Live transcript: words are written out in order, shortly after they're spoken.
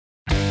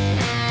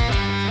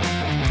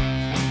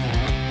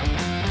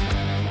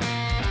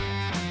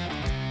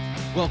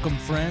Welcome,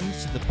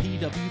 friends, to the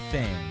PW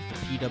Fan. The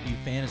PW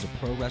Fan is a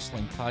pro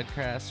wrestling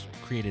podcast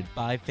created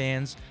by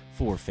fans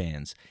for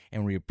fans,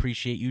 and we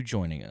appreciate you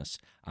joining us.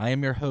 I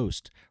am your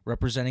host,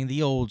 representing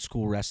the old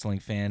school wrestling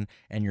fan,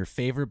 and your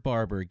favorite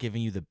barber,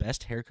 giving you the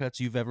best haircuts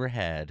you've ever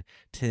had,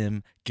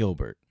 Tim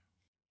Gilbert.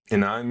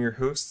 And I'm your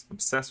host,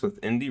 obsessed with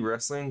indie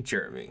wrestling,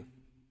 Jeremy.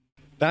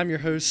 I'm your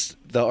host,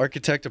 the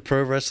architect of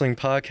pro wrestling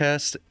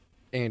podcast,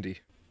 Andy.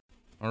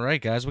 All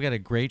right, guys, we got a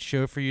great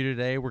show for you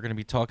today. We're going to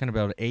be talking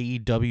about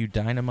AEW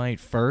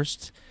Dynamite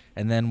first,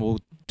 and then we'll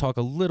talk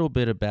a little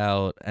bit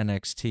about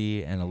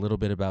NXT and a little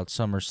bit about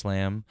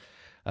Summerslam.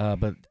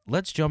 But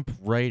let's jump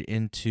right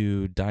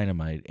into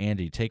Dynamite.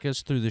 Andy, take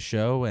us through the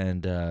show,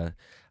 and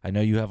I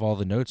know you have all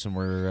the notes, and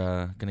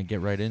we're going to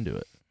get right into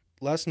it.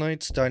 Last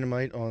night's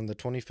Dynamite on the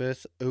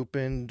 25th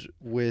opened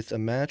with a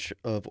match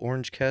of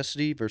Orange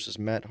Cassidy versus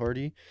Matt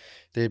Hardy.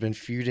 They had been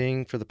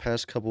feuding for the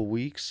past couple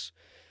weeks,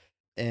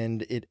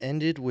 and it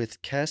ended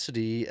with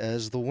Cassidy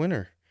as the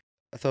winner.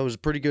 I thought it was a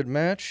pretty good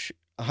match.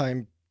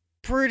 I'm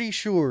pretty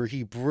sure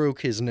he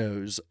broke his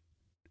nose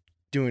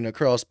doing a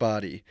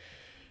crossbody.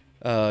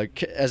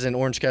 As in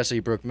Orange Cassidy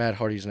broke Matt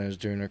Hardy's nose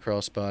doing a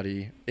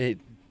crossbody. It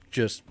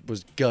just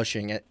was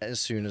gushing as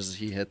soon as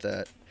he hit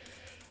that.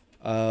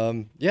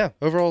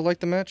 Overall, I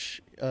liked the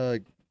match.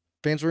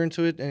 Fans were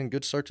into it, and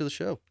good start to the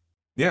show.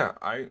 Yeah,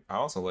 I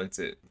also liked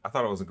it. I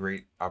thought it was a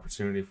great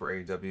opportunity for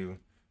AEW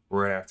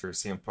right after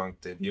CM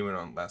Punk debuting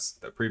on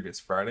the previous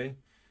Friday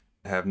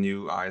to have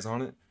new eyes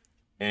on it.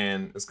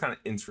 And it's kind of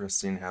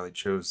interesting how they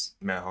chose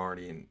Matt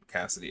Hardy and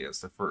Cassidy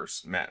as the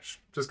first match.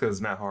 Just because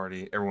Matt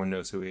Hardy, everyone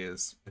knows who he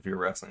is if you're a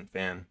wrestling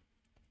fan.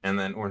 And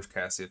then Orange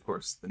Cassidy, of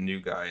course, the new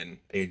guy in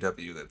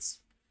AEW that's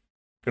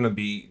going to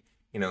be,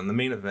 in the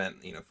main event,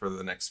 for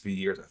the next few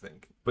years, I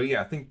think. But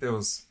yeah, I think that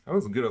was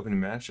a good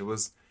opening match. It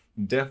was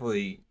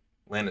definitely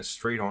landed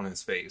straight on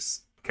his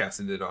face.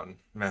 Cassidy did on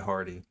Matt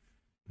Hardy.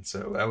 And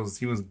so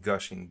he was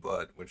gushing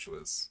blood,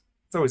 it's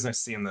always nice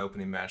to see him in the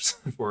opening match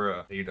for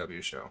a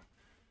AEW show.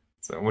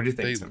 So what do you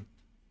think, Tim?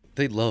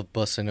 They love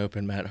busting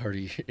open Matt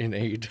Hardy in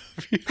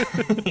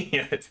AEW.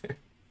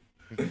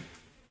 Yeah.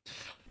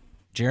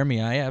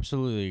 Jeremy, I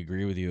absolutely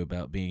agree with you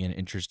about being an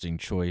interesting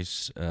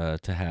choice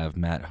to have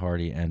Matt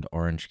Hardy and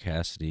Orange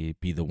Cassidy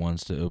be the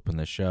ones to open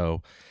the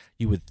show.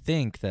 You would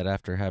think that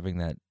after having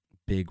that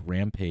big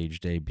Rampage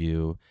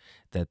debut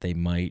that they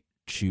might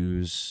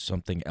choose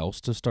something else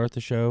to start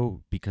the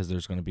show because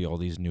there's going to be all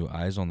these new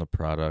eyes on the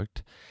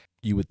product.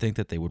 You would think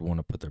that they would want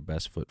to put their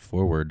best foot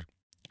forward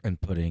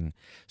and putting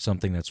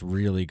something that's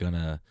really going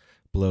to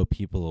blow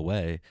people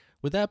away.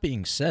 With that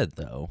being said,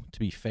 though, to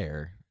be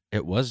fair,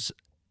 it was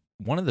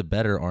one of the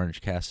better Orange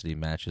Cassidy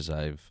matches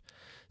I've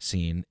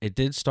seen. It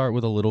did start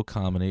with a little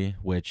comedy,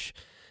 which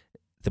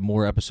the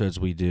more episodes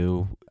we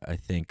do, I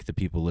think the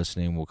people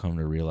listening will come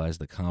to realize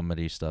the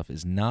comedy stuff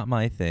is not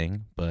my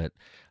thing, but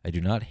I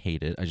do not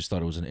hate it. I just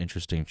thought it was an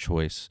interesting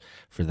choice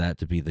for that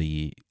to be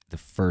the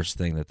first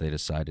thing that they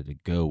decided to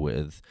go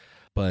with.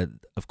 But,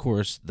 of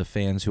course, the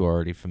fans who are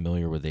already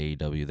familiar with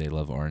AEW, they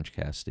love Orange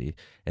Cassidy,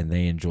 and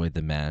they enjoyed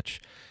the match.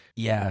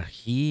 Yeah,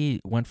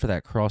 he went for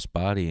that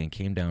crossbody and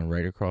came down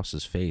right across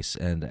his face.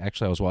 And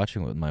actually, I was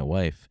watching it with my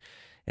wife,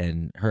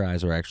 and her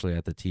eyes were actually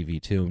at the TV,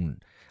 too.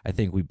 And I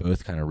think we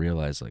both kind of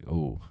realized,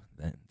 oh,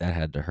 that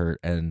had to hurt.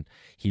 And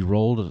he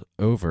rolled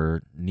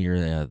over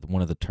near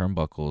one of the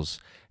turnbuckles,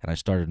 and I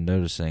started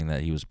noticing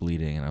that he was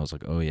bleeding. And I was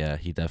like, oh, yeah,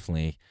 he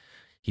definitely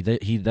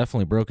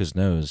broke his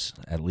nose,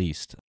 at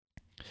least.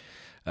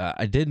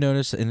 I did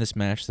notice in this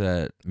match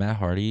that Matt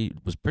Hardy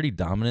was pretty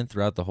dominant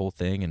throughout the whole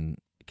thing, and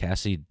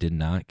Cassidy did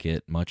not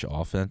get much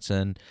offense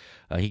in.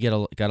 He got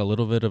a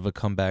little bit of a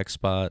comeback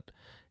spot,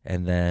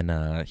 and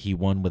then he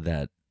won with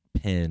that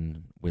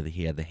pin where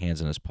he had the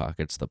hands in his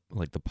pockets,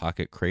 the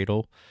pocket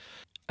cradle.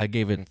 I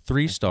gave it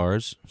 3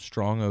 stars,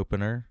 strong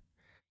opener.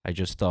 I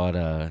just thought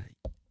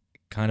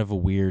kind of a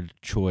weird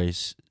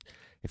choice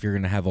if you're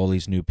going to have all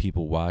these new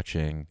people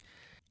watching.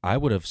 I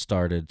would have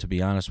started, to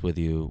be honest with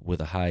you, with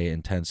a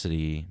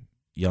high-intensity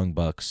Young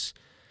Bucks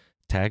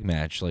tag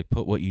match.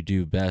 Put what you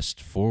do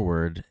best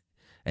forward.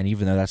 And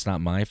even though that's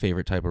not my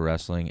favorite type of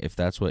wrestling, if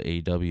that's what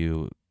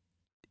AEW,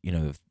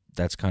 if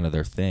that's kind of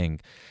their thing,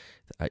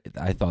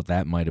 I thought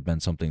that might have been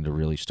something to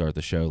really start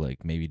the show.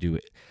 Maybe do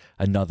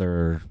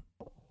another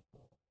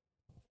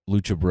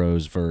Lucha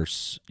Bros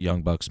versus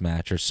Young Bucks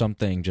match or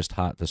something just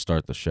hot to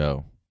start the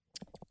show.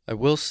 I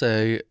will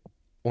say,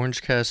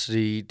 Orange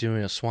Cassidy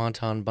doing a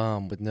swanton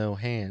bomb with no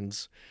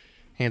hands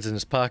in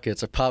his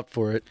pockets. I popped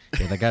for it.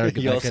 Yeah,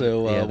 he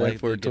also went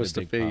for a twist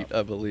of fate, pop.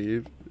 I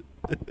believe.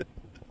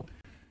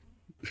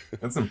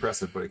 That's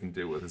impressive what he can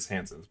do with his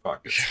hands in his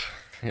pockets.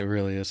 It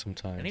really is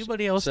sometimes.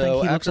 Anybody else think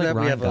he looks like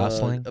Ryan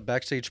Gosling? A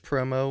backstage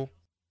promo.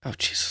 Oh,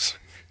 Jesus.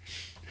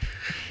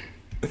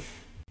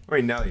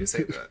 Wait, now that you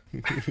say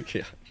that.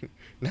 Yeah.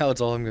 Now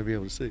it's all I'm going to be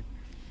able to see.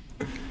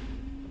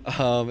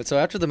 So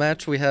after the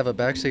match, we have a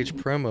backstage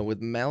promo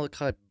with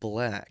Malachi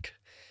Black.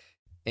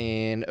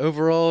 And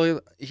overall,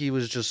 he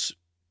was just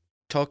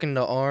talking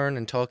to Arn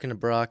and talking to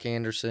Brock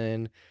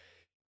Anderson.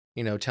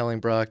 telling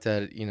Brock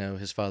that,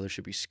 his father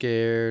should be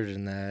scared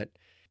and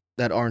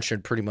that Orange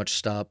should pretty much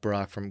stop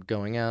Brock from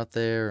going out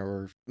there.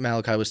 Or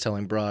Malachi was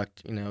telling Brock,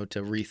 to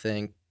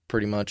rethink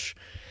pretty much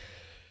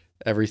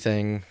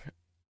everything.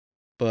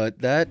 But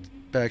that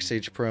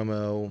backstage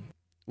promo,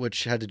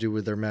 which had to do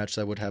with their match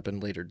that would happen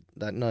later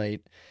that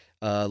night,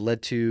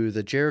 led to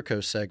the Jericho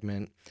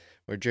segment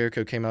where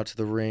Jericho came out to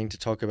the ring to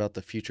talk about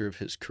the future of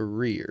his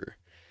career.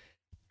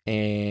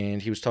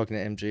 And he was talking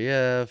to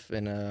MJF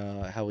and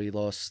how he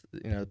lost,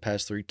 the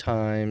past 3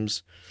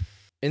 times.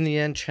 In the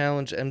end,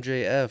 challenged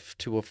MJF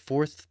to a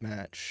 4th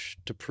match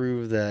to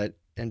prove that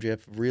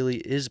MJF really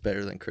is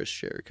better than Chris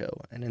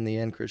Jericho. And in the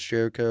end, Chris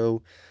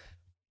Jericho,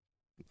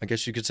 I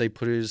guess you could say,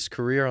 put his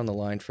career on the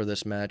line for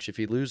this match if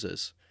he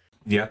loses.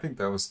 Yeah, I think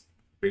that was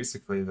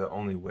basically the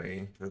only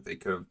way that they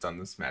could have done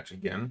this match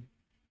again.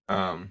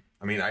 I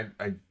mean,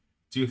 I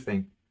do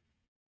think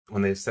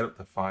when they set up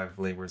the 5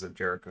 labors of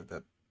Jericho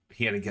that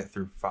he had to get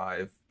through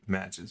 5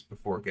 matches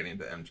before getting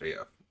to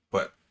MJF,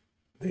 but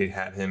they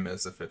had him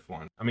as the 5th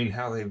one. I mean,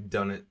 how they've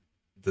done it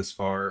this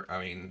far, I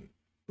mean,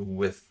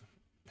 with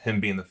him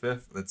being the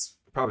 5th, that's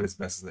probably as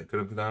best as they could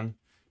have done.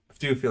 I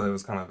do feel it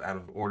was kind of out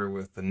of order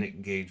with the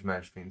Nick Gage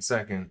match being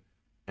 2nd,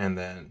 and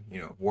then,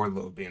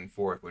 Wardlow being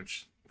 4th,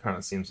 which kind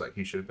of seems like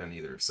he should have been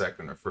either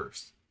 2nd or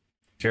 1st.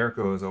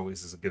 Jericho, as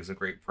always, gives a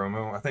great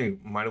promo. I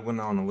think it might have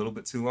went on a little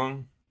bit too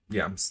long.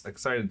 Yeah, I'm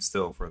excited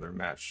still for their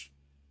match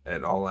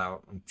at All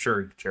Out. I'm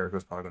sure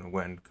Jericho's probably going to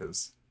win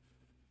because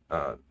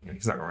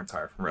he's not going to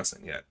retire from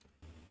wrestling yet.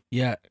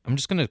 Yeah, I'm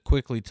just going to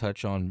quickly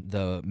touch on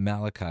the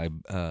Malachi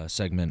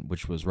segment,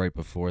 which was right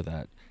before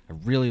that. I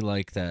really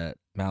like that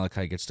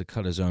Malachi gets to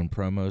cut his own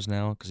promos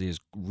now because he has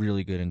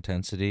really good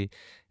intensity,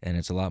 and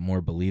it's a lot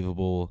more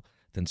believable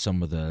than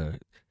some of the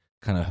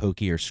kind of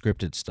hokey or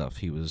scripted stuff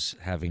he was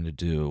having to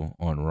do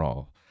on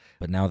Raw.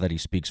 But now that he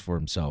speaks for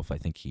himself, I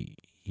think he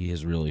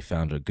has really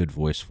found a good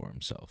voice for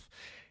himself.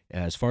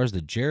 As far as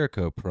the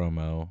Jericho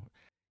promo,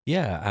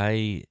 yeah,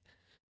 I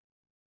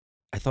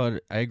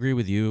thought I agree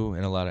with you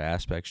in a lot of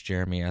aspects,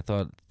 Jeremy. I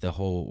thought the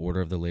whole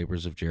Order of the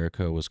Labors of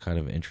Jericho was kind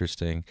of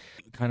interesting,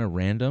 kind of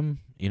random.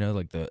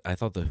 I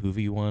thought the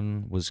Hoovy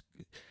one was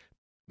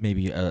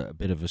maybe a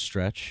bit of a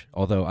stretch.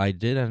 Although I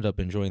did end up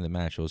enjoying the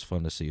match. It was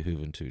fun to see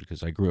Juventud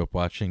because I grew up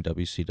watching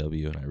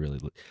WCW,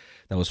 and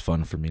that was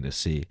fun for me to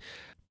see.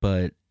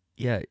 But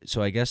yeah,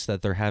 so I guess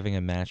that they're having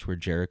a match where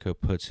Jericho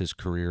puts his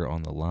career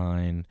on the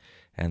line,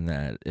 and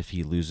that if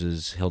he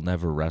loses, he'll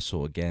never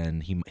wrestle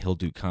again. He'll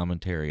do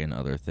commentary and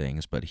other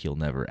things, but he'll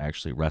never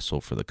actually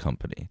wrestle for the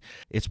company.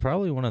 It's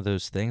probably one of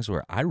those things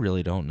where I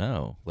really don't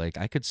know. Like,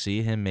 I could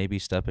see him maybe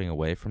stepping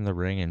away from the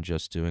ring and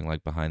just doing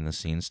like behind the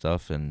scenes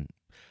stuff and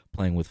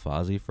playing with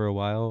Fozzy for a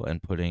while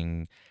and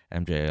putting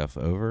MJF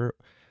over.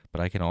 But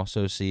I can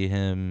also see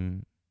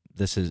him,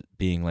 this is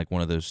being like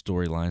one of those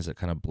storylines that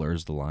kind of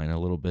blurs the line a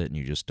little bit and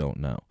you just don't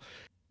know.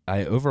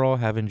 I overall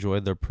have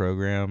enjoyed their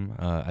program.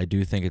 I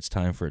do think it's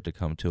time for it to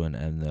come to an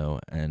end, though,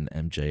 and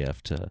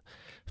MJF to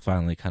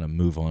finally kind of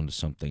move on to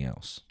something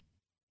else.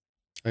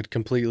 I'd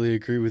completely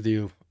agree with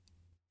you.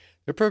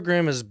 Their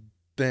program has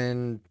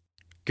been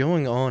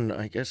going on,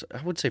 I guess,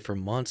 I would say for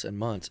months and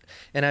months.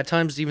 And at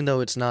times, even though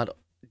it's not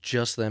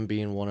just them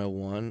being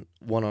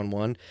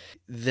one-on-one,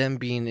 them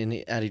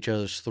being at each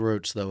other's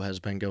throats, though, has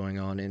been going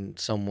on in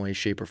some way,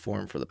 shape, or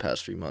form for the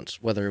past few months.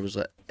 Whether it was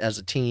as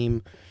a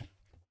team,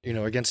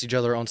 against each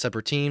other on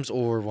separate teams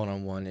or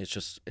one-on-one.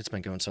 It's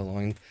been going so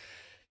long.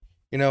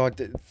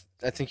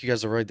 I think you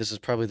guys are right. This is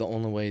probably the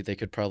only way they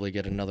could probably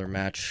get another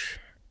match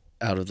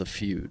out of the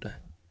feud.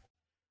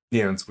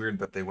 Yeah, it's weird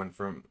that they went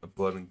from a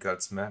blood and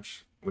guts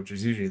match, which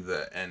is usually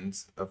the end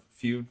of a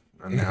feud,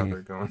 and now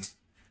they're going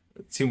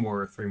 2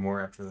 more or 3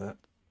 more after that.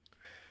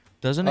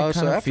 Doesn't it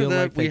kind of feel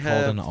like they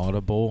called an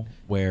audible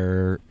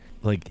where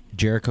like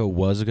Jericho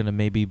was going to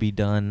maybe be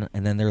done,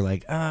 and then they're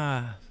like,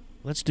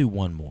 let's do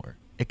one more.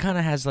 It kind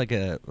of has like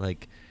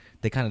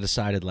they kind of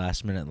decided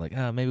last minute, like,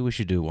 maybe we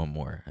should do one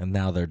more. And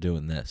now they're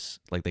doing this.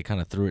 Like, they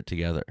kind of threw it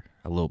together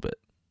a little bit.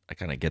 I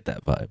kind of get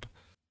that vibe.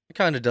 It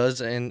kind of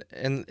does. And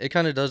it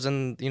kind of does.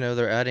 And,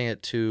 they're adding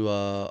it to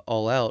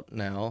All Out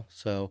now.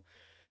 So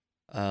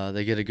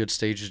they get a good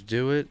stage to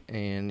do it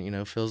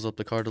and, fills up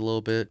the card a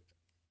little bit.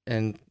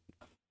 And,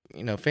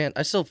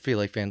 I still feel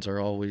like fans are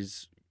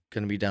always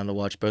going to be down to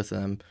watch both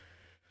of them.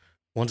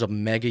 One's a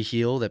mega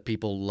heel that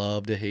people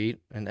love to hate,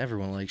 and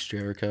everyone likes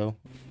Jericho.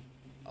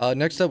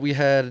 Next up, we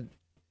had,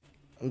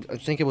 I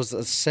think it was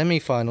the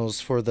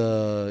semifinals for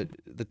the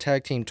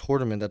tag team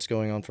tournament that's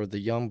going on for the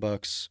Young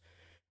Bucks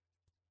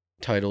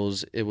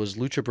titles. It was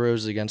Lucha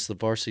Bros against the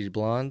Varsity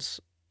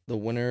Blondes. The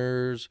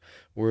winners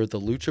were the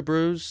Lucha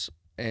Bros,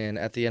 and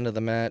at the end of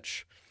the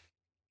match,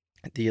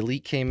 the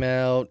Elite came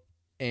out,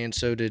 and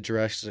so did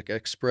Jurassic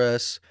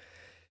Express,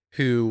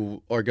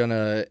 who are going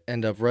to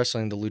end up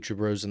wrestling the Lucha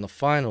Bros in the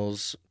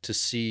finals to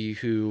see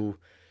who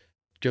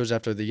goes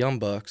after the Young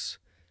Bucks.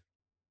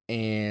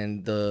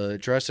 And the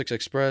Jurassic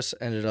Express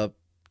ended up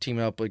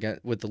teaming up again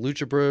with the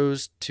Lucha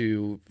Bros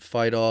to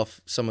fight off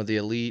some of the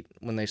Elite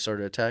when they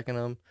started attacking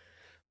them.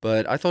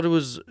 But I thought it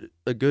was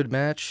a good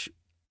match.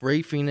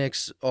 Ray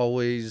Phoenix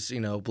always,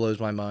 blows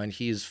my mind.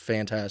 He is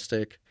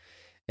fantastic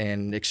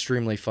and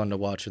extremely fun to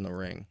watch in the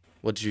ring.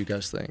 What do you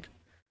guys think?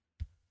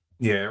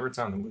 Yeah, every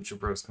time the Lucha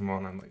Bros come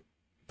on, I'm like,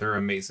 they're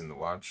amazing to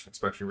watch,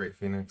 especially Ray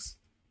Phoenix.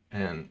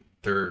 And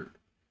their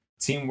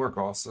teamwork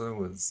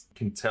also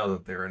can tell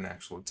that they're an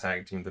actual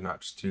tag team. They're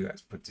not just two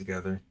guys put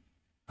together.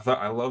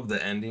 I love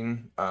the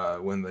ending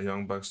when the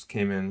Young Bucks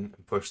came in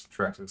and pushed the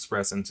Trax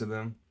Express into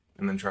them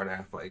and then try to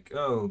act like,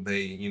 oh,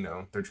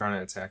 they're trying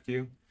to attack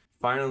you.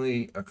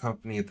 Finally, a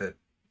company that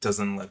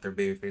doesn't let their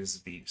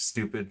babyfaces be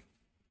stupid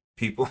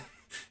people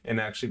and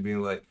actually be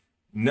like,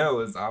 no,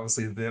 it's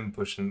obviously them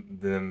pushing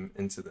them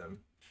into them.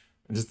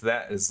 And just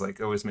that is like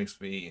always makes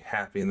me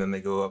happy. And then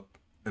they go up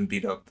and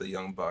beat up the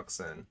Young Bucks,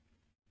 and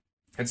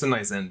it's a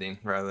nice ending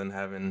rather than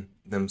having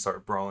them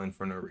start brawling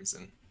for no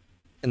reason.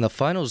 In the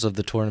finals of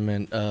the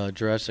tournament,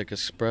 Jurassic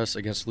Express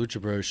against Lucha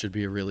Bros should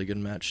be a really good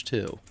match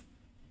too.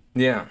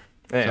 Yeah.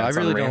 So I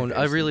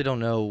really don't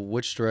know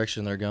which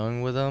direction they're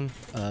going with them,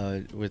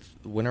 with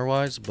winner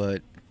wise,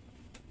 but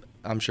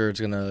I'm sure it's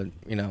gonna,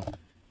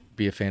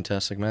 be a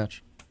fantastic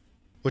match.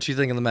 What you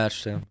think of the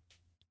match, Tim?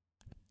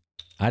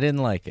 I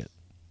didn't like it.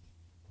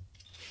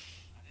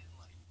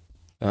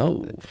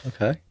 Oh,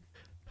 okay.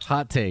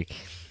 Hot take.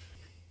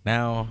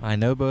 Now, I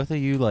know both of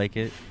you like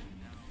it,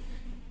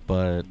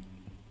 but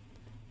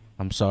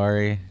I'm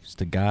sorry.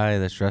 Just a guy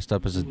that's dressed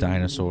up as a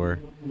dinosaur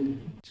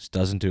just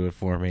doesn't do it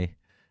for me.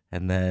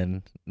 And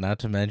then, not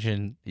to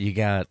mention, you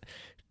got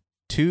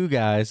two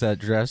guys that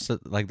dress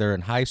like they're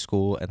in high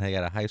school, and they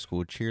got a high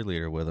school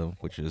cheerleader with them,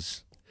 which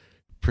is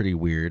pretty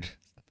weird.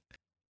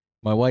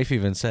 My wife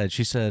even said,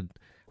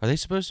 are they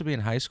supposed to be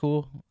in high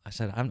school? I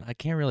said, I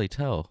can't really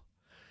tell.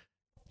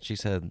 She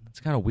said,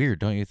 it's kind of weird,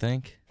 don't you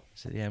think? I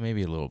said, yeah,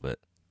 maybe a little bit.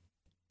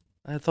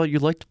 I thought you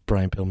liked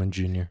Brian Pillman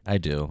Jr. I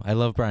do. I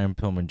love Brian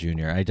Pillman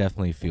Jr. I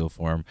definitely feel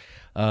for him.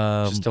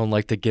 Just don't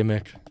like the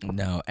gimmick.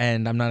 No,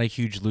 and I'm not a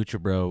huge Lucha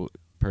Bro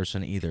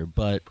person either,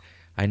 but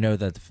I know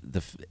that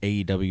the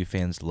AEW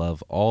fans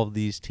love all of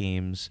these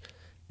teams,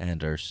 and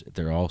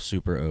they're all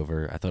super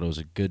over. I thought it was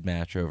a good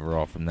match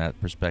overall from that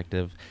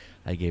perspective.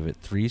 I gave it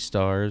 3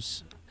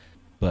 stars,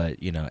 but,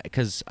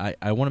 because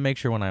I want to make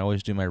sure when I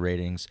always do my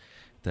ratings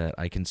that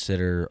I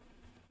consider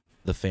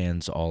the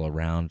fans all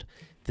around.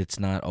 It's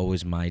not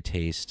always my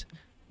taste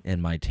and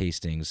my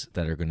tastings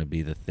that are going to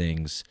be the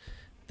things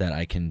that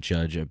I can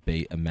judge a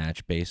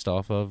match based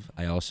off of.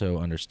 I also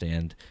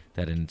understand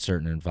that in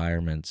certain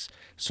environments,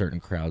 certain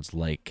crowds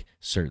like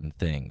certain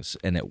things,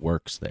 and it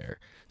works there.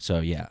 So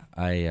yeah,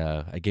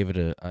 I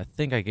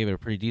think I gave it a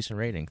pretty decent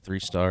rating, 3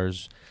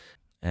 stars,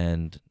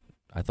 and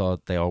I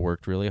thought they all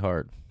worked really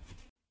hard.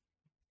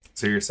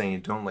 So you're saying you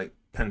don't like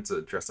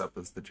Penta dress up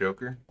as the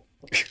Joker?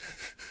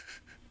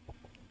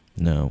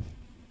 No.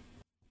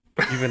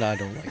 Even I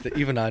don't like that.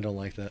 Even I don't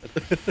like that.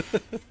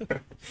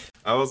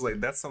 I was like,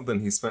 that's something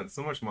he spent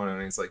so much money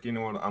on. He's like, you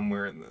know what? I'm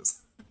wearing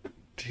this.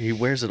 He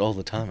wears it all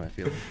the time, I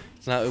feel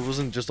like. It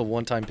wasn't just a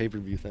one-time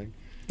pay-per-view thing.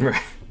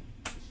 Right.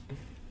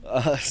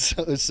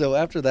 So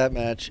after that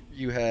match,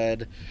 you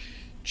had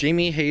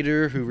Jamie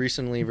Hayter, who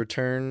recently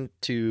returned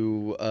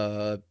to,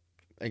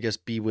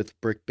 be with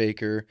Britt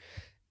Baker,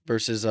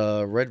 versus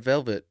Red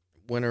Velvet.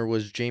 Winner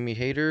was Jamie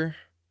Hayter.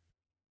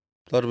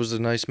 Thought it was a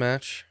nice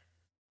match.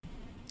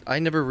 I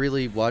never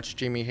really watched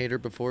Jamie Hayter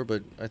before,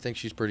 but I think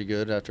she's pretty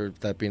good after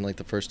that being like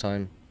the first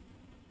time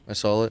I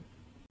saw it.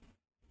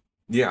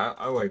 Yeah,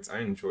 I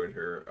enjoyed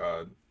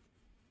her.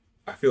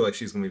 I feel like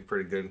she's going to be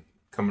pretty good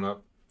coming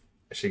up.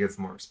 She gets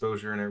more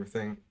exposure and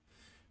everything.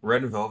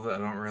 Red Velvet,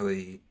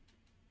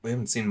 we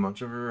haven't seen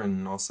much of her,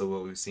 and also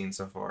what we've seen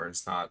so far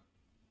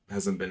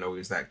hasn't been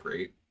always that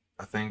great,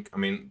 I think. I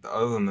mean,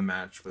 other than the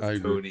match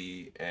with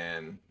Cody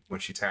and when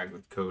she tagged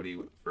with Cody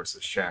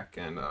versus Shaq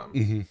and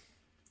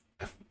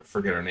I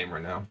forget her name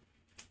right now.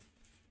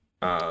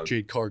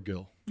 Jade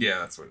Cargill. Yeah,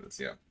 that's what it is.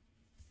 Yeah,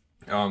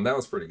 that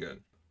was pretty good.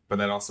 But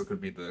that also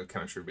could be the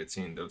chemistry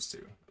between those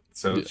two.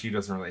 So she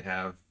doesn't really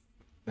have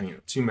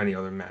too many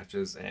other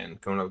matches, and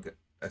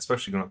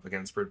especially going up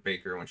against Britt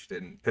Baker when she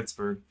did in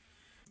Pittsburgh,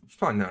 it's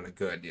probably not a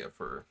good idea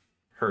for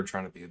her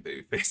trying to be a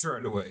babyface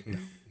right away.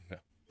 Yeah.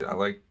 I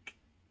like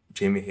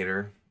Jamie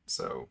Hayter,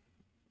 so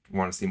I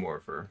want to see more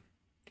of her.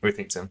 What do you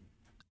think, Tim?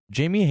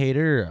 Jamie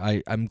Hayter,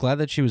 I'm glad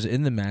that she was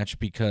in the match,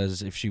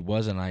 because if she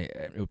wasn't,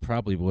 it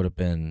probably would have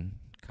been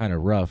kind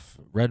of rough.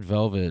 Red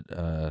Velvet,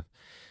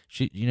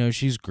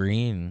 she's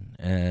green,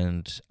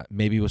 and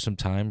maybe with some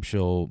time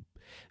she'll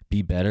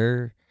be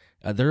better.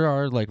 There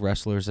are like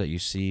wrestlers that you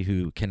see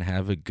who can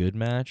have a good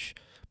match,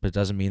 but it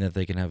doesn't mean that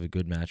they can have a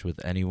good match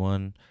with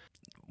anyone.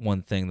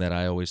 One thing that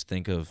I always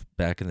think of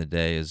back in the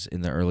day is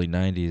in the early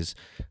 90s,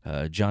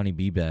 Johnny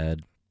B.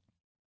 Bad.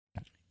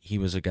 He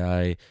was a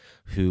guy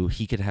who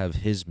he could have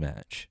his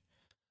match,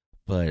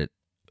 but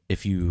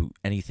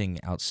anything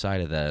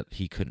outside of that,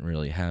 he couldn't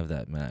really have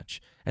that match.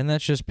 And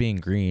that's just being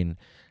green.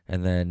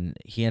 And then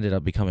he ended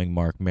up becoming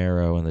Mark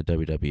Marrow in the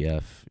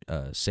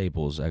WWF,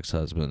 Sable's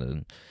ex-husband,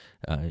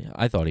 and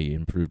I thought he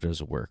improved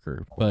as a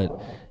worker. But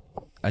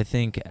I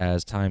think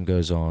as time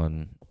goes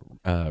on,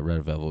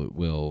 Red Velvet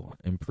will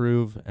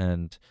improve,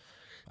 and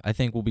I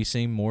think we'll be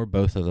seeing more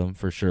both of them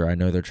for sure. I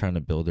know they're trying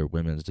to build their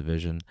women's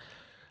division.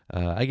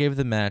 I gave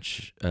the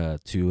match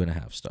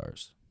 2.5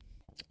 stars.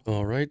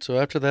 All right, so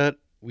after that,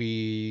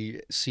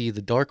 we see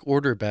the Dark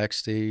Order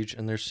backstage,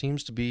 and there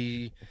seems to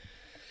be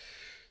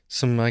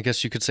some, I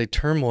guess you could say,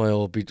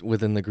 turmoil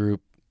within the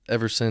group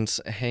ever since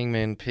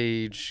Hangman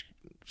Page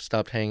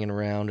stopped hanging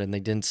around and they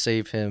didn't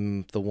save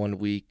him the 1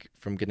 week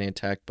from getting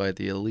attacked by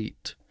the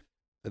Elite.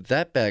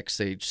 That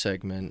backstage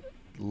segment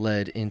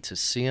led into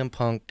CM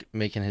Punk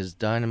making his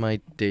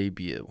Dynamite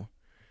debut.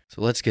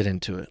 So let's get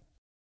into it.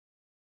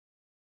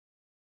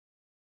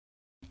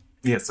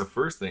 Yeah, so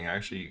first thing,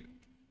 I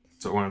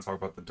want to talk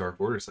about the Dark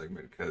Order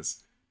segment,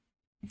 because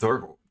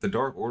the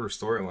Dark Order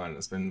storyline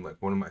has been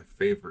like one of my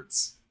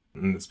favorites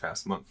in this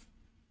past month.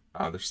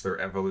 There's their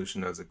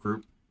evolution as a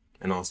group,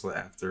 and also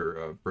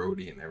after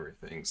Brody and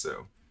everything.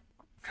 So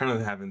kind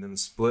of having them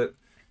split,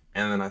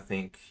 and then I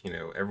think,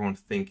 everyone's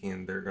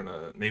thinking they're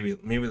gonna maybe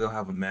they'll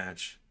have a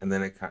match, and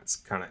then it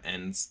kind of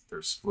ends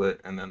their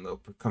split, and then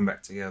they'll come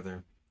back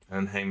together,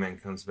 and Hangman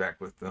comes back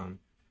with them,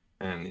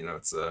 and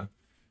it's a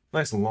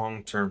nice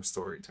long-term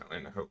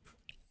storytelling. I hope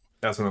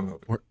that's what I'm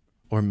hoping.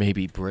 Or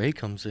maybe Bray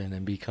comes in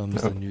and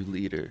becomes the new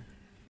leader.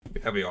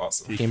 That'd be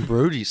awesome. In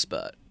Brody's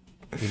spot.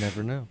 You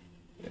never know.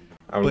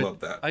 I would love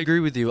that. I agree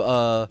with you.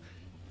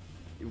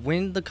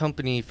 When the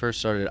company first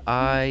started,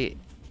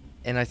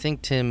 and I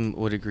think Tim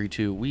would agree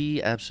too,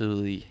 we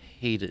absolutely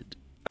hated.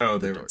 Oh,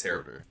 they were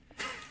terrible.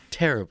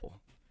 Terrible.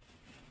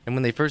 And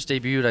when they first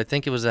debuted, I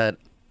think it was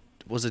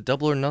it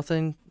Double or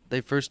Nothing? They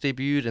first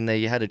debuted, and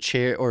they had a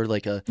chair or it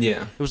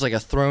was like a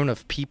throne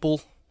of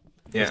people.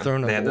 Yeah, a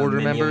throne of Order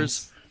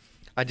members.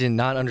 I did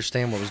not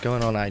understand what was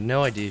going on. I had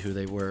no idea who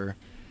they were.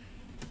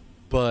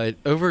 But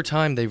over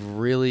time, they've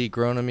really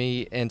grown on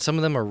me, and some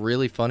of them are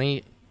really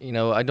funny.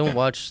 I don't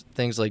watch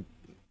things like...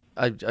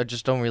 I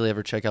just don't really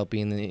ever check out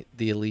Being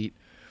the Elite.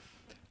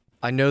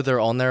 I know they're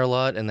on there a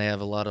lot, and they have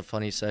a lot of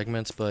funny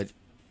segments, but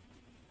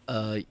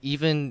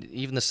even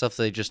the stuff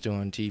they just do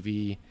on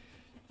TV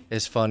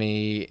is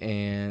funny,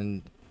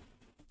 and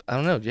I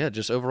don't know. Yeah,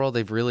 just overall,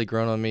 they've really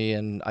grown on me,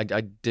 and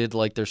I did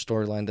like their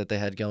storyline that they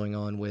had going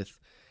on with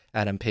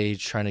Adam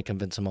Page trying to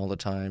convince him all the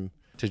time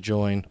to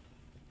join.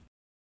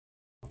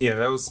 Yeah,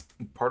 that was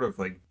part of,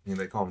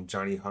 they call him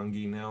Johnny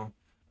Hungy now.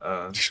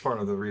 Part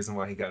of the reason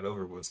why he got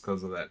over was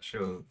because of that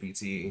show,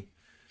 BTE.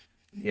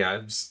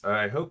 Yeah,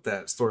 I hope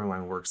that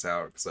storyline works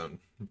out, because I'm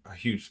a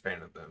huge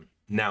fan of them.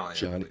 Now I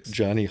am,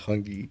 Johnny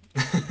Hungy.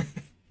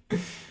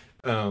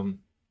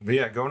 But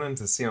yeah, going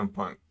into CM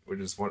Punk, which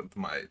is one of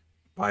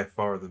by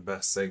far the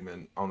best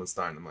segment on this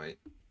Dynamite.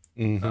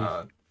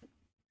 Mm-hmm.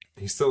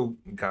 He still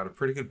got a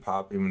pretty good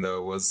pop, even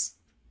though it was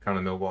kind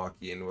of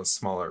Milwaukee and it was a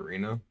smaller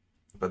arena,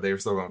 but they were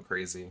still going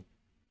crazy.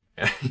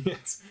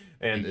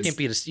 And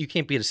you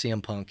can't beat a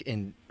CM Punk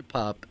in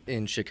pop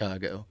in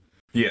Chicago.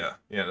 Yeah,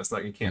 that's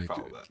you can't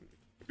follow that.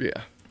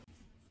 Yeah.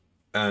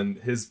 And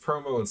his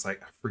promo is I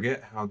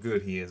forget how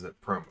good he is at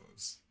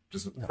promos,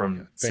 just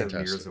from 7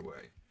 years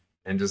away.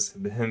 And just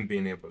him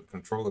being able to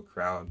control the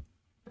crowd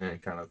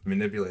and kind of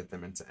manipulate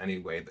them into any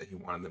way that he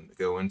wanted them to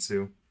go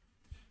into.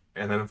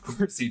 And then, of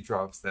course, he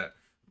drops that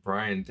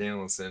Bryan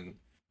Danielson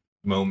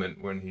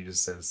moment when he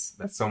just says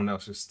that someone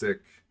else should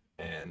stick,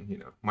 and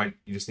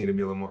you just need to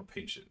be a little more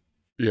patient.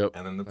 Yep.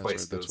 And then the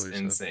place goes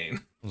insane.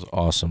 It was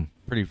awesome.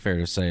 Pretty fair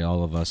to say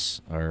all of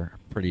us are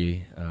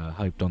pretty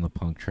hyped on the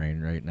Punk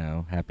train right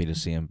now. Happy to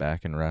see him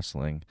back in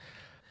wrestling.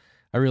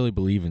 I really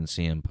believe in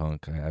CM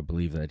Punk. I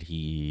believe that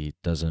he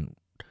doesn't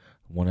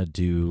want to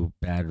do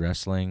bad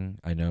wrestling.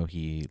 I know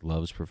he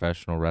loves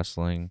professional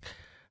wrestling,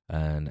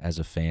 and as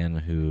a fan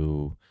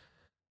who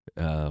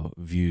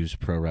views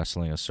pro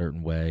wrestling a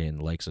certain way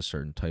and likes a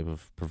certain type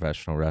of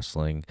professional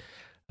wrestling,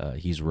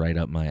 he's right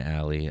up my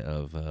alley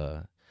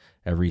of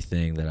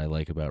everything that I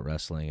like about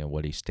wrestling and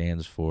what he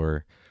stands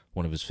for.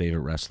 One of his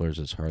favorite wrestlers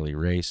is Harley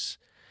Race,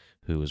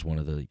 who is one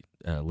of the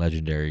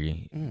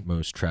legendary,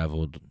 most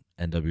traveled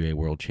NWA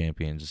World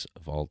Champions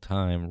of all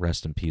time.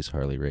 Rest in peace,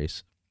 Harley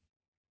Race.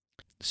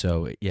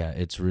 So, yeah,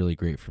 it's really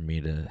great for me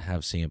to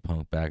have CM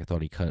Punk back. I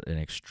thought he cut an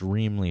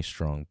extremely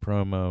strong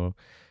promo,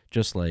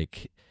 just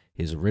like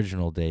his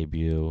original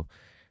debut.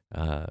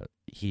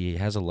 He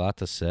has a lot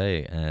to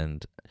say,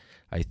 and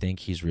I think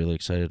he's really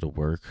excited to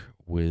work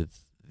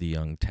with the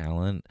young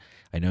talent.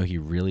 I know he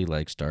really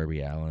likes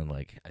Darby Allin.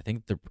 I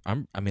think it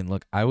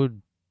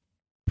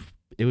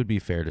would be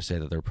fair to say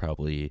that they're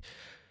probably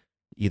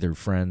either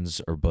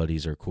friends or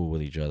buddies or cool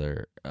with each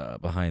other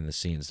behind the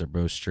scenes. They're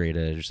both straight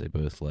edge. They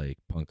both like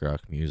punk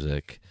rock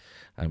music.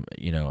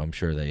 I'm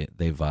sure they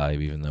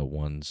vibe, even though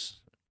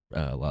one's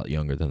a lot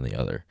younger than the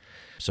other.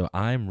 So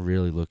I'm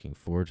really looking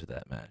forward to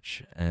that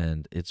match,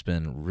 and it's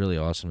been really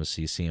awesome to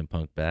see CM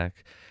Punk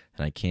back,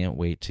 and I can't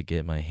wait to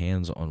get my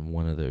hands on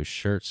one of those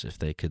shirts. If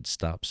they could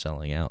stop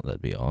selling out,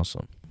 that'd be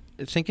awesome.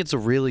 I think it's a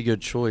really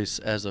good choice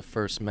as a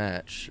first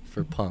match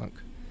for Punk.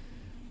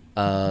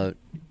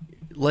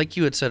 Like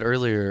you had said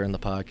earlier in the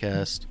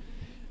podcast,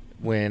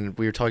 when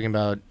we were talking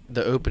about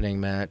the opening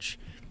match,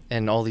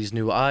 and all these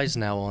new eyes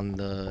now on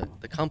the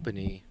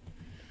company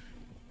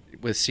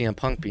with CM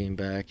Punk being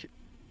back,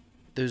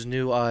 those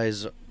new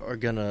eyes are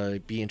going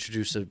to be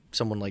introduced to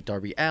someone like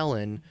Darby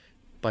Allin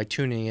by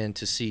tuning in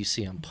to see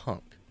CM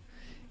Punk.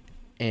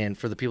 And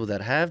for the people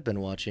that have been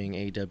watching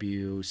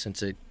AEW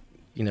since it,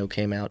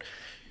 came out,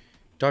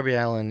 Darby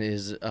Allin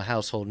is a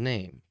household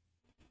name.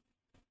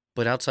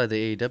 But outside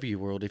the AEW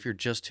world, if you're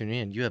just tuning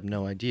in, you have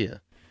no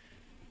idea.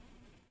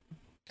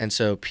 And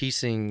so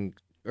putting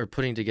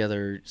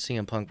together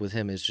CM Punk with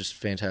him is just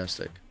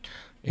fantastic.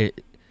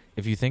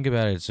 If you think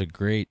about it, it's a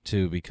great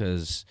too,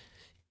 because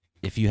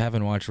if you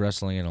haven't watched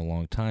wrestling in a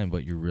long time,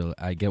 but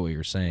I get what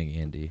you're saying,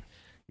 Andy.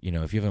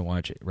 If you haven't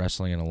watched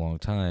wrestling in a long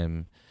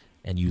time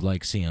and you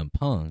like CM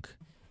Punk,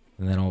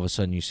 and then all of a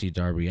sudden you see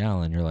Darby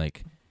Allin, you're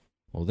like,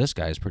 well, this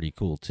guy's pretty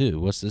cool too.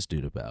 What's this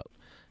dude about?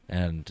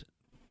 And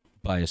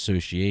by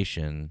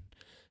association,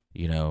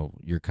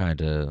 you're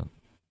kind of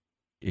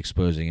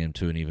exposing him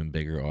to an even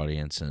bigger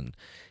audience. And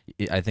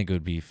I think it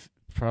would be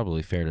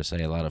probably fair to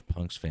say a lot of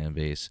Punk's fan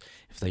base,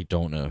 if they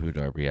don't know who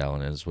Darby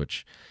Allin is,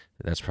 which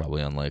that's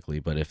probably unlikely,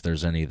 but if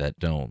there's any that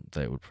don't,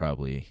 they would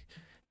probably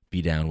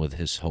be down with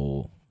his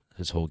whole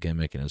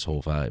gimmick and his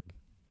whole vibe.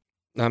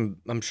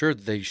 I'm sure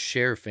they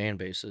share fan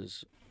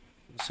bases.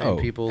 Same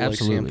people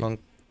absolutely. Like CM Punk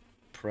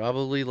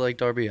probably like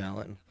Darby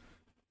Allin.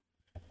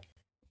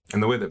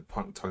 And the way that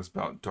Punk talks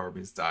about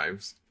Darby's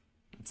dives,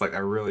 it's like I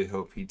really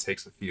hope he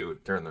takes a few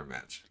during their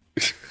match.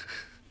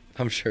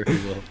 I'm sure he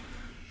will.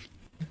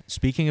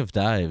 Speaking of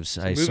dives,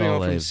 I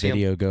saw a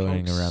video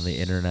going around the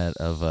internet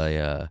of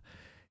a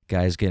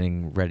guy's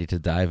getting ready to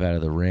dive out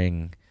of the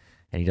ring,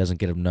 and he doesn't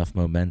get enough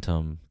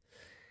momentum,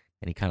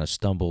 and he kind of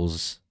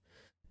stumbles,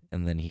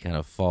 and then he kind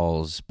of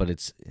falls, but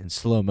it's in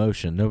slow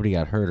motion. Nobody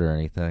got hurt or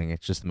anything.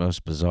 It's just the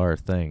most bizarre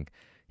thing.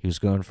 He was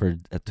going for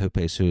a tope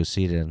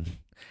suicida and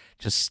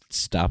just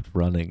stopped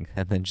running,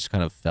 and then just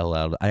kind of fell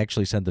out. I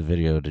actually sent the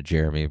video to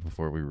Jeremy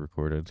before we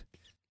recorded.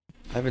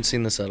 I haven't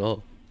seen this at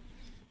all.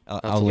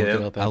 I'll look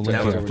it up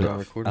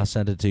after. I'll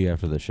send it to you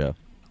after the show.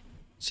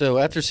 So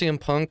after CM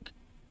Punk,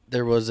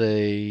 there was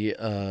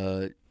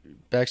a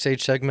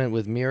backstage segment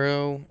with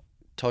Miro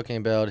talking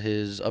about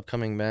his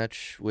upcoming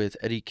match with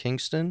Eddie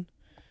Kingston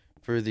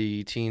for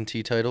the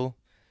TNT title,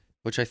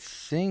 which I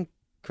think,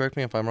 correct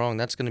me if I'm wrong,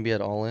 that's going to be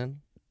at All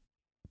In,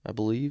 I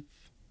believe.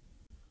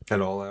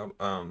 At All Out?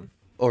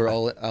 Or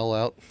All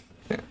Out.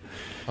 I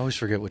always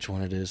forget which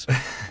one it is.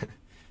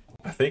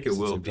 I think it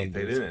will be.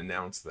 They didn't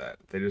announce that.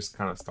 They just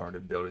kind of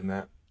started building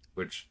that,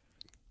 which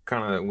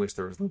kind of wish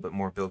there was a little bit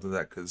more build to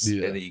that, because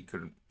Eddie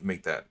could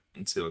make that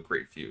into a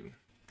great feud.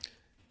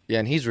 Yeah,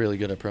 and he's really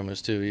good at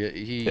promos too.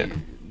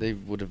 They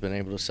would have been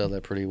able to sell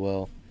that pretty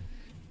well.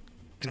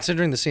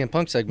 Considering the CM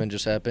Punk segment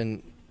just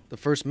happened, the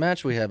first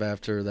match we have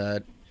after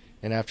that,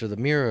 and after the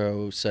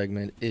Miro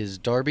segment, is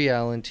Darby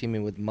Allin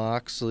teaming with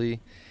Moxley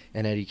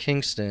and Eddie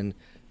Kingston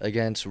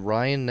against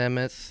Ryan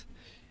Nemeth,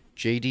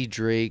 J.D.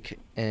 Drake,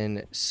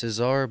 and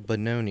Cesar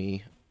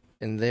Bononi,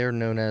 and they're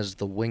known as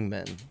the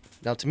Wingmen.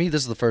 Now, to me,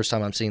 this is the first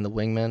time I'm seeing the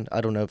Wingmen.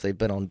 I don't know if they've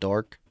been on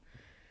Dark.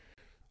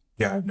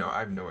 Yeah, I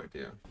have no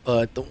idea.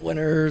 But the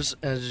winners,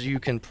 as you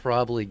can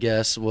probably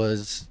guess,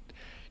 was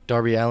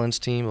Darby Allin's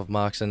team of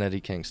Mox and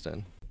Eddie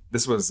Kingston.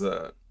 This was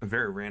a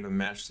very random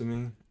match to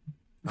me.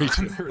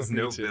 There was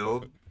no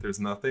build. There's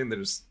nothing. They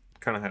just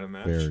kind of had a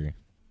match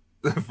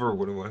for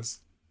what it was.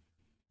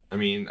 I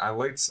mean, I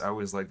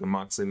always liked the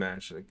Moxley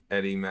match, like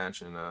Eddie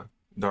match, and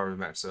Darby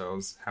match. So I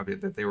was happy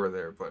that they were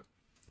there, but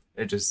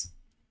it just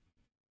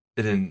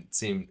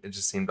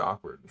seemed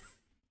awkward.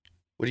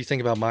 What do you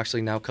think about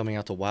Moxley now coming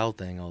out to Wild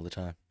Thing all the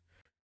time?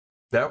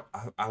 That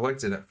I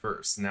liked it at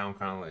first. Now I'm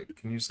kind of like,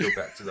 can you just go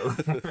back to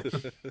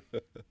the?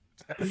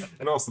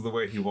 And also the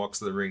way he walks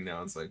to the ring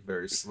now, it's like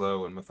very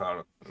slow and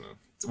methodical. I don't know.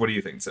 So what do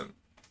you think, Tim?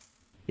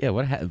 Yeah,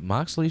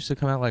 Moxley used to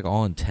come out like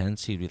all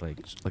intense. He'd be like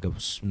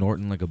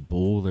snorting like a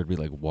bull. There'd be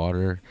like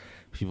water.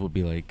 People would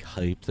be like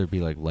hyped. There'd be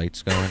like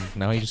lights going.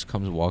 Now he just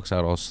walks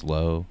out all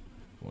slow.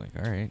 I'm like,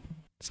 all right,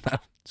 it's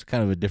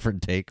kind of a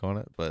different take on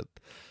it, but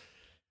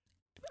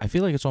I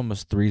feel like it's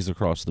almost threes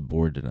across the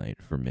board tonight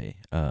for me.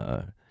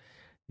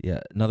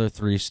 Yeah, another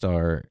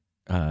 3-star.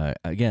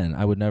 Again,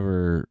 I would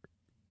never.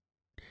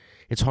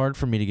 It's hard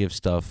for me to give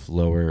stuff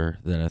lower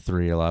than a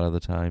 3 a lot of the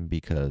time,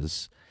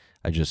 because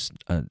I just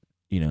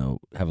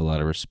have a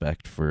lot of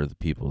respect for the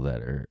people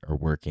that are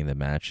working the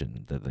match,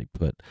 and that they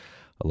put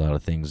a lot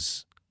of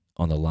things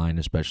on the line,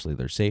 especially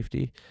their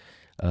safety.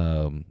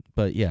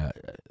 But yeah,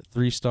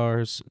 3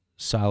 stars,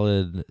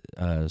 solid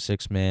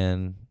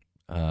 6-man.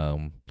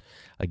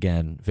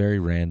 Again, very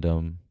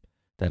random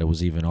that it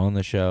was even on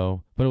the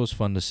show, but it was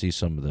fun to see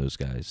some of those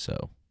guys.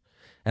 So,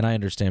 and I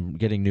understand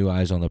getting new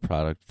eyes on the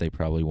product, they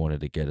probably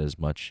wanted to get as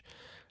much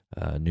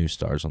new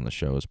stars on the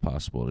show as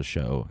possible to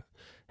show,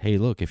 hey,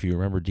 look, if you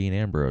remember Dean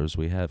Ambrose,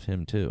 we have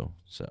him too.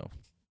 So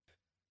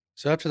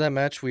after that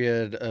match, we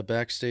had a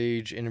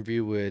backstage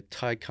interview with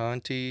Ty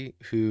Conti,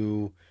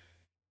 who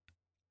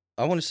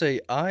I want to say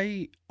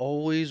I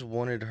always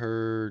wanted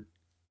her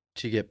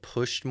to get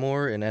pushed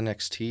more in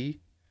NXT.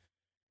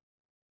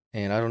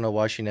 And I don't know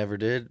why she never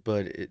did,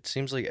 but it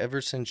seems like ever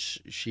since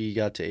she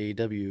got to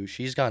AEW,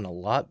 she's gotten a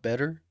lot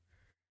better,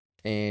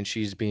 and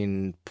she's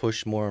being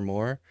pushed more and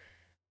more.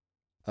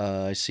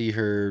 I see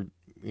her,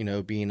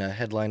 being a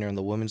headliner in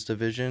the women's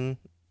division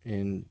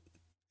in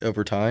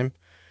over time.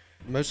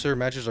 Most of her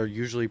matches are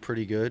usually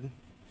pretty good,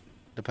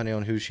 depending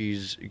on who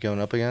she's going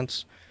up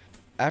against.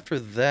 After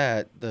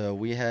that, though,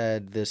 we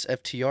had this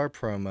FTR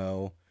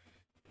promo,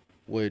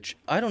 which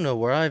I don't know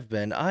where I've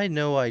been. I had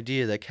no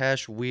idea that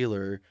Cash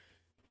Wheeler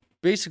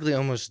basically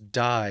almost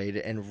died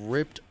and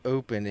ripped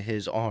open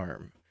his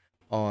arm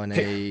on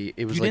a.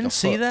 It was You like didn't a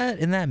see hook that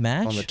in that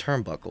match? on the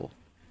turnbuckle.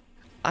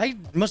 I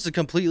must have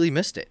completely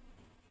missed it,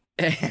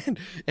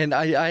 and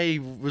I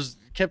was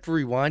kept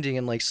rewinding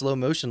in like slow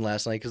motion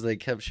last night because they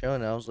kept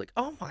showing it. I was like,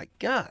 oh my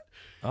god,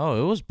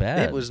 Oh, it was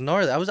bad. it was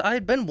gnarly. I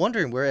had been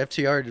wondering where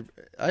FTR.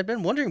 I'd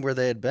been wondering where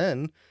they had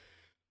been,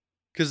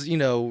 because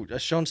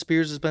Sean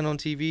Spears has been on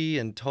TV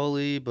and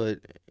Tully, but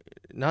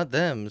not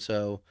them.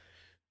 So,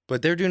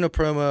 but they're doing a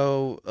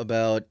promo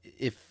about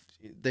if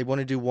they want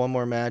to do one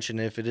more match, and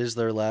if it is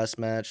their last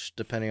match,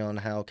 depending on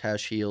how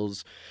Cash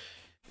heals,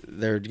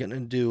 they're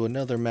gonna do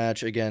another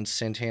match against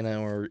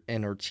Santana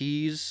and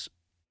Ortiz.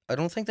 I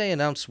don't think they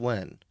announced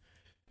when,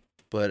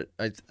 but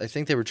I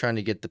think they were trying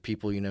to get the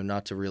people,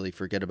 not to really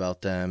forget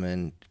about them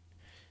and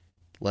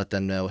let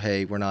them know,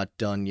 hey, we're not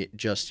done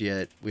just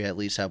yet. We at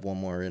least have one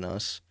more in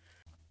us.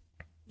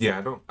 Yeah,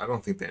 I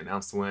don't think they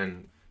announced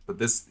when, but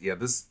this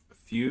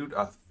feud,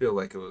 I feel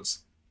like it was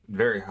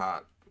very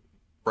hot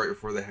right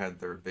before they had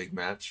their big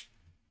match.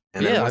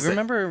 And Yeah, I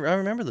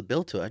remember the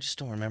build to it. I just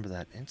don't remember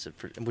that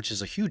incident, which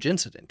is a huge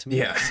incident to me.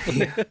 Yeah.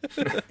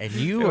 And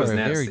you It are was a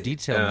very nasty.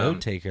 detailed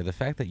note taker. The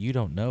fact that you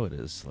don't know it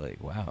is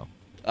like, wow.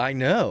 I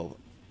know.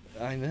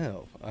 I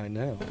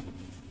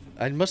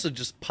must have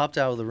just popped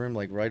out of the room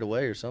like right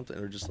away or something,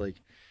 or just like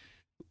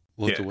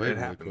looked Yeah, away it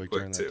really happened quick quick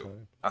during that too.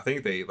 time. I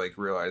think they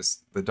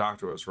realized the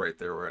doctor was right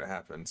there where it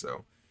happened,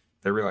 so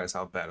they realized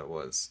how bad it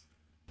was.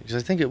 Because I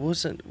think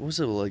was it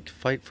like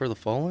Fight for the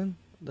Fallen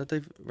that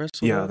they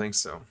wrestled? Yeah, at? I think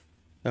so.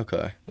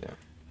 Okay. Yeah.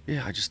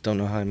 Yeah, I just don't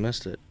know how I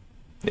missed it.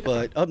 Yeah.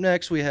 But up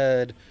next we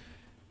had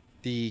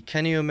the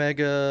Kenny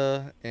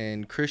Omega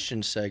and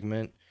Christian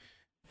segment.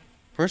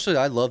 Personally,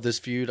 I love this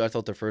feud. I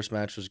thought their first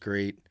match was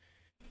great.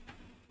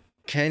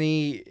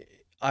 Kenny,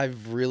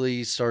 I've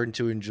really started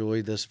to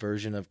enjoy this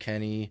version of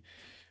Kenny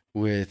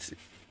with,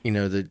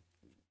 the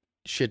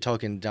shit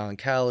talking Don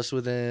Callis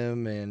with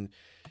him, and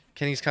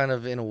Kenny's kind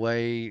of in a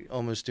way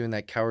almost doing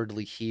that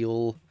cowardly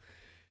heel.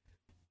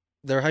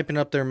 They're hyping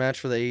up their match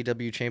for the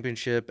AEW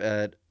Championship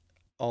at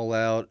All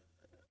Out.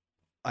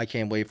 I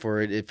can't wait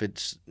for it. If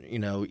it's,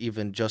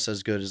 even just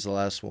as good as the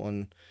last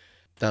one,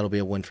 that'll be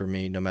a win for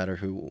me, no matter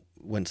who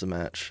wins the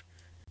match.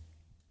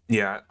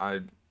 Yeah,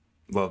 I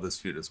love this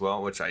feud as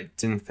well, which I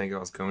didn't think I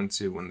was going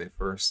to when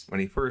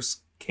he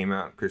first came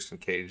out, Christian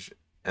Cage,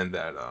 and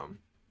that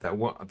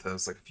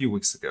was like a few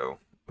weeks ago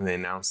when they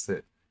announced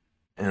it,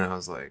 and I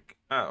was like,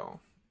 oh,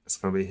 it's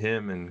gonna be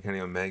him and Kenny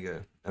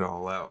Omega at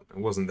All Out. It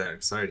wasn't that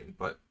exciting,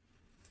 but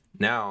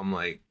now I'm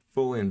like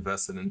fully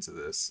invested into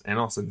this, and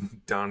also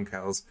Don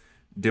Callis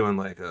doing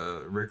like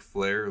a Ric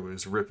Flair, who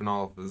was ripping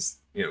all of his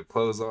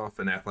clothes off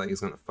and act like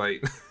he's gonna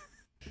fight.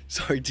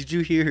 Sorry, did you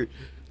hear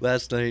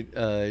last night?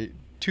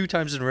 2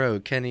 times in a row,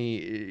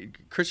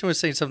 Christian was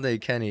saying something to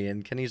Kenny,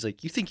 and Kenny's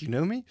like, "You think you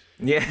know me?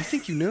 Yeah, You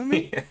think you know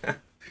me?"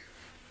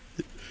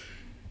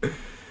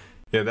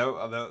 Yeah,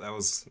 that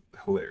was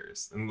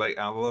hilarious. And like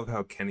I love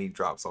how Kenny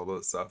drops all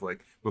those stuff.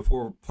 Like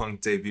before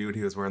Punk debuted,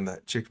 he was wearing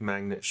that chick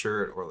magnet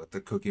shirt or like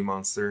the Cookie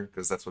Monster,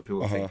 because that's what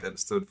people think that it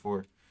stood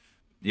for.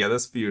 Yeah,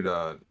 this feud,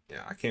 I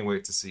can't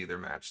wait to see their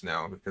match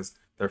now, because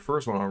their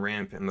first one on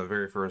the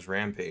very first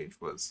Rampage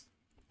was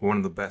one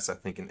of the best, I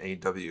think, in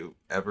AEW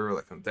ever.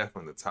 Like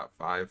definitely in the top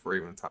 5 or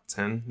even top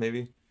 10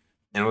 maybe.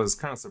 And it was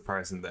kind of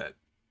surprising that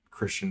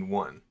Christian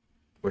won,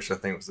 which I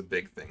think was a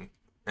big thing,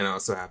 and I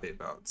was so happy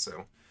about.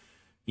 So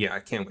yeah, I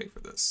can't wait for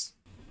this.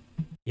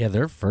 Yeah,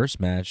 their first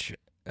match,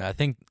 I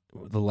think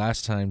the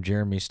last time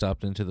Jeremy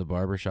stopped into the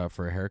barbershop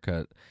for a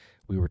haircut,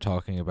 we were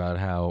talking about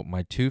how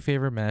my 2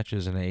 favorite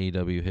matches in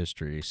AEW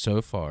history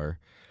so far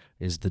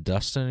is the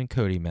Dustin and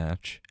Cody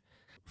match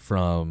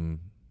from,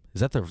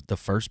 is that the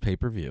first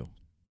pay-per-view?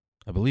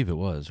 I believe it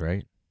was,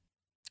 right?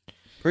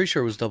 Pretty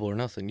sure it was Double or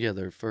Nothing. Yeah,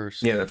 their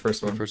first. Yeah, that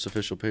first their one. first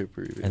official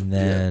pay-per-view. And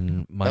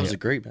then that was a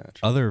great match.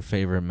 Other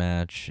favorite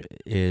match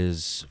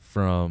is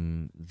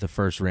from the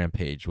first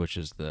Rampage, which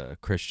is the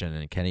Christian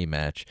and Kenny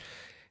match.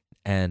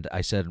 And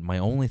I said my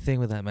only thing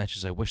with that match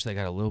is I wish they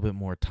got a little bit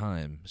more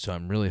time. So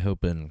I'm really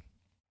hoping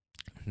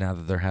now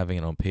that they're having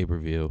it on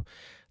pay-per-view,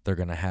 they're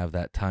going to have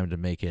that time to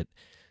make it.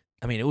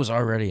 I mean, it was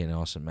already an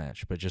awesome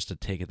match, but just to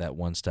take it that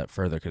one step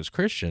further, because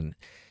Christian,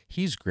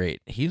 he's great.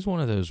 He's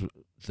one of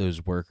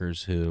those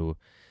workers who,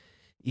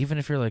 even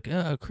if you're like,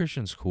 oh,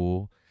 Christian's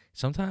cool,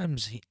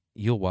 sometimes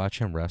you'll watch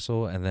him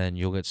wrestle and then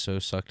you'll get so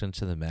sucked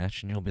into the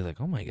match and you'll be like,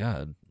 oh my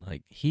God,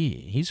 like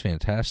he's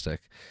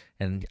fantastic.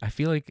 And I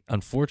feel like,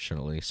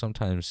 unfortunately,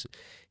 sometimes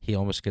he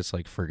almost gets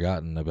like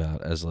forgotten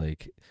about as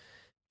like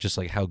just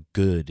like how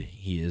good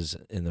he is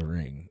in the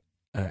ring.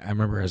 I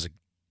remember as a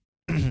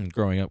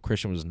growing up,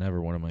 Christian was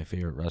never one of my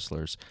favorite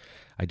wrestlers.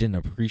 I didn't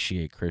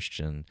appreciate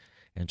Christian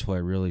until I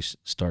really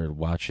started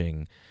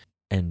watching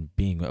and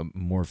being a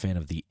more fan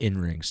of the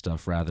in-ring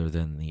stuff rather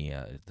than the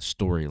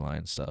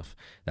storyline stuff.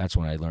 That's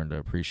when I learned to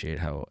appreciate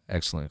how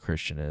excellent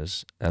Christian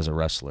is as a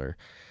wrestler.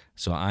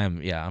 So I'm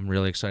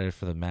really excited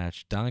for the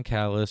match. Don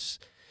Callis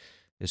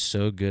is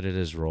so good at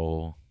his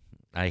role.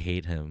 I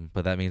hate him,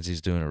 but that means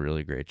he's doing a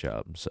really great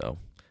job. So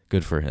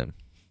good for him.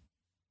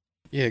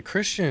 Yeah,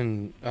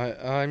 Christian,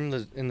 I'm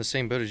in the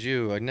same boat as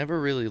you. I never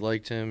really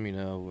liked him.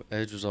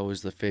 Edge was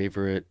always the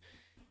favorite.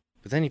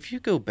 But then if you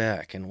go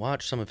back and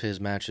watch some of his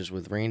matches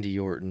with Randy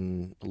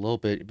Orton a little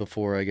bit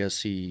before, I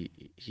guess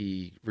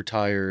he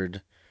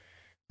retired.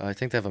 I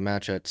think they have a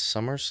match at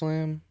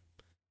SummerSlam.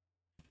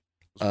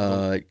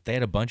 They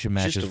had a bunch of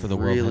matches for the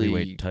World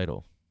Heavyweight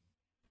title.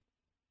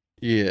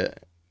 Yeah,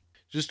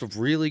 just a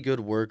really good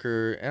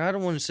worker. And I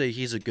don't want to say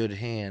he's a good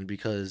hand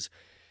because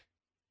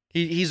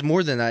he's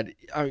more than that.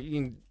 I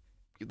mean,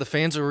 the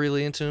fans are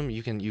really into him.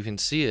 You can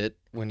see it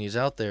when he's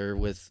out there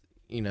with,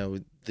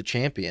 the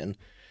champion.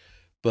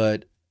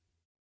 But,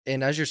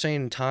 and as you're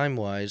saying,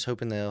 time-wise,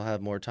 hoping they'll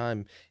have more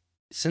time,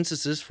 since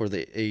this is for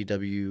the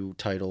AEW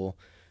title,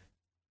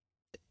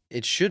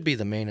 it should be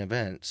the main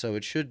event. So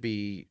it should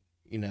be,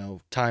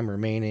 time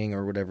remaining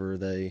or whatever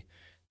they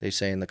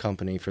say in the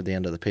company for the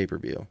end of the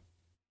pay-per-view.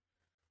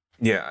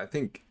 Yeah, I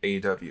think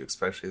AEW,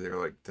 especially, they're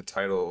like, the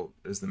title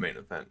is the main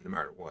event no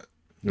matter what,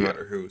 no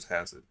matter who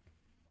has it.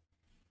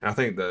 And I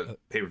think the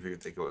pay-per-view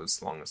can go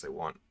as long as they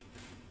want.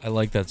 I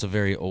like that's a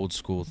very old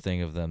school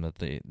thing of them that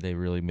they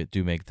really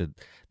do make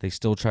they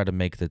still try to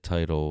make the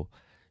title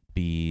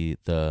be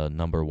the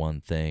number one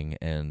thing,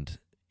 and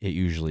it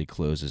usually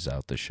closes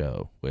out the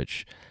show,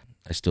 which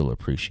I still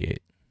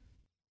appreciate.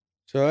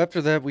 So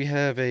after that, we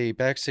have a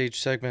backstage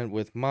segment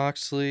with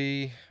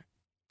Moxley,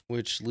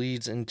 which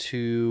leads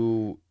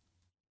into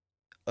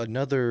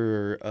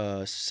another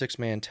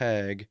 6-man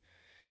tag.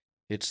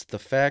 It's the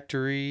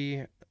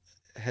Factory,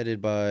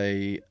 headed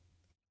by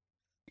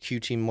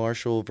QT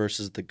Marshall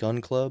versus the Gun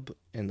Club,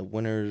 and the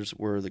winners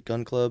were the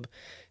Gun Club.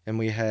 And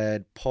we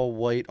had Paul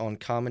White on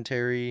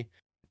commentary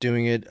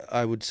doing it,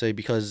 I would say,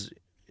 because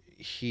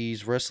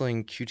he's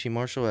wrestling QT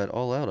Marshall at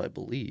All Out, I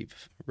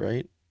believe,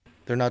 right?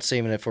 They're not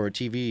saving it for a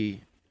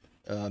TV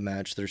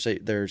match. They're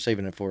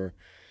saving it for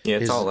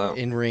his All Out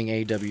in-ring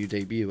AEW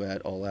debut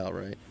at All Out,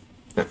 right?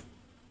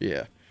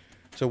 Yeah.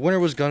 So winner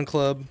was Gun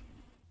Club.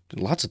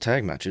 Lots of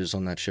tag matches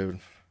on that show.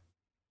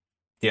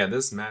 Yeah,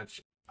 this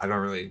match I don't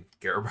really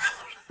care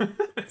about,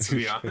 to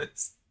be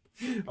honest.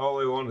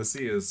 All I want to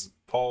see is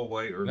Paul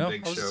White or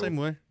Big Show. The same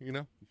way,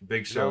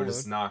 Big Show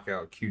just knock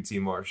out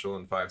QT Marshall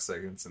in 5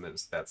 seconds, and then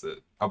that's it.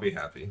 I'll be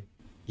happy.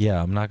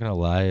 Yeah, I'm not gonna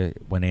lie.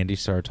 When Andy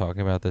started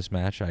talking about this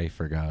match, I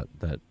forgot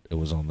that it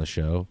was on the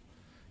show.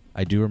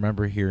 I do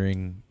remember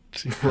hearing,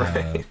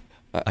 I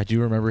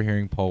do remember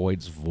hearing Paul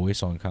White's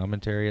voice on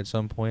commentary at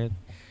some point.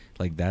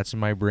 Like, that's in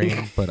my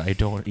brain, but I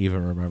don't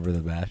even remember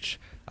the match.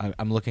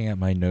 I'm looking at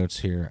my notes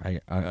here. I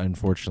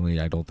unfortunately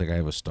I don't think I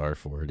have a star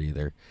for it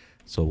either.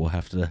 So we'll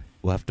have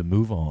to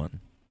move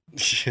on.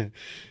 So,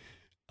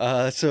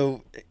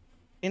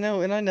 and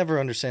I never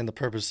understand the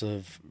purpose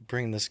of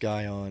bringing this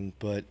guy on,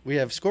 but we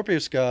have Scorpio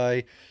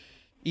Sky,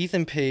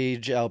 Ethan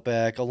Page out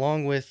back,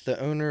 along with the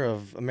owner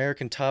of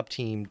American Top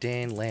Team,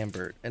 Dan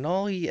Lambert. And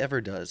all he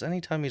ever does,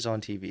 anytime he's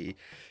on TV,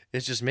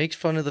 is just makes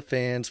fun of the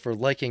fans for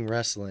liking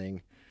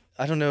wrestling.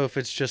 I don't know if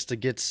it's just to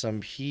get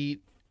some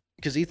heat,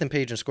 because Ethan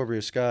Page and Scorpio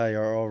Sky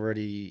are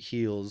already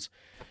heels.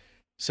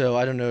 So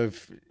I don't know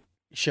if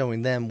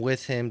showing them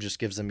with him just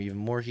gives them even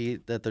more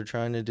heat that they're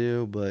trying to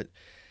do. But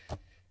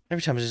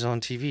every time he's on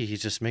TV, he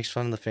just makes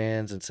fun of the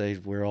fans and say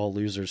we're all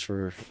losers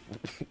for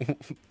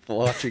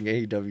watching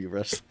AEW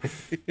wrestling.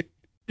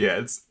 Yeah,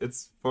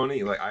 it's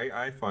funny. Like,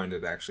 I find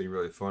it actually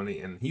really funny,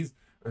 and he's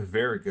a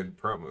very good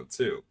promo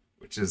too,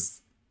 which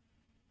is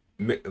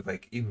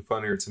like even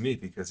funnier to me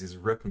because he's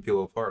ripping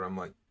people apart. I'm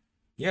like,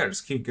 yeah,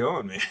 just keep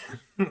going, man.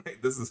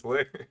 Like, this is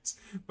hilarious.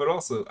 But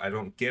also, I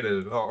don't get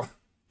it at all.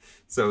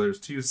 So there's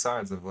two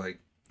sides of, like,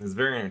 it's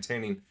very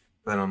entertaining,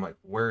 but then I'm like,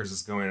 where is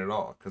this going at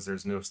all? Because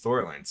there's no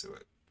storyline to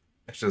it.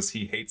 It's just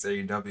he hates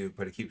AEW,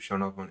 but he keeps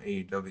showing up on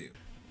AEW.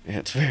 Yeah,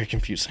 it's very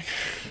confusing.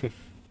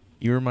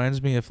 He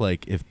reminds me of,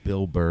 like, if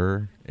Bill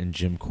Burr and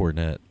Jim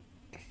Cornette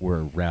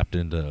were wrapped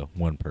into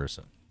one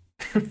person.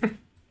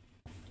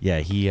 Yeah,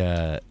 he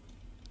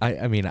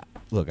I mean,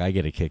 look, I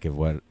get a kick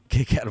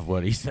out of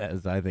what he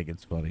says. I think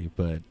it's funny,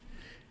 but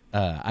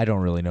I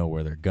don't really know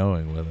where they're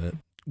going with it.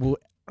 Well,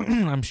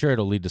 I'm sure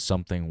it'll lead to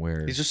something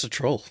where he's just a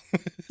troll.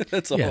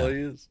 That's all he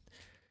is.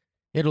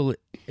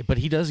 But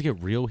he does get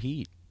real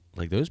heat.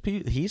 Like, those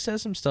people, he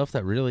says some stuff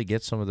that really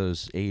gets some of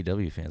those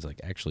AEW fans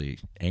like actually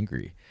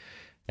angry.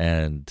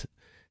 And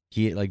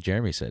he, like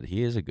Jeremy said,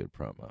 he is a good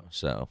promo.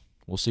 So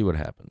we'll see what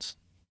happens.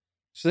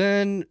 So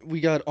then we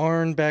got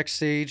Arn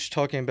backstage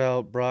talking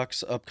about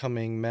Brock's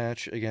upcoming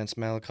match against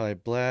Malachi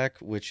Black,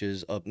 which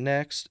is up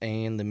next,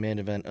 and the main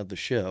event of the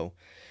show.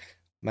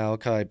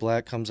 Malachi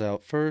Black comes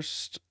out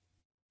first,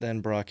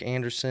 then Brock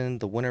Anderson.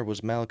 The winner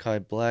was Malachi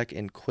Black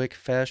in quick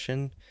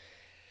fashion.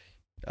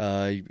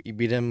 He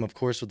beat him, of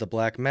course, with the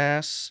Black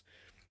Mass.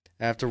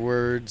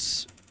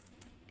 Afterwards,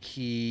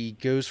 he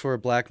goes for a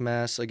Black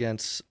Mass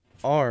against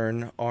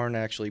Arn. Arn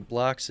actually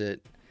blocks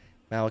it.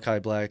 Malachi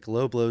Black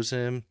low blows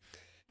him,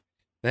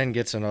 then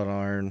gets it on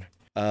Arn.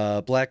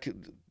 Black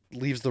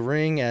leaves the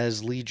ring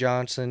as Lee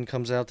Johnson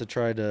comes out to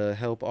try to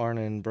help Arn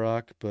and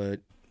Brock,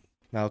 but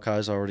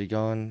Malachi's already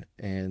gone,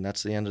 and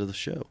that's the end of the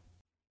show.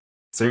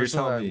 So you're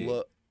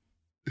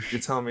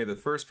telling me the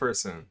first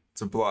person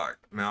to block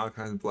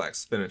Malachi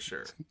Black's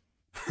finisher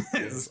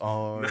is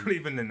not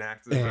even an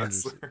active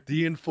wrestler.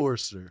 The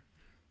Enforcer.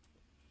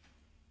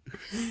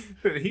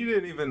 Dude, he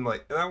didn't even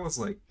that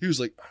was he was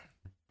like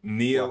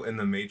Neo in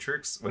the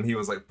Matrix when he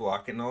was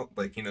blocking all,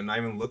 not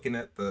even looking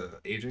at the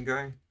agent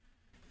guy.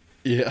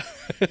 Yeah.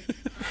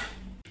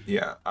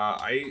 Yeah.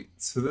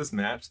 To this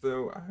match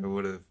though, I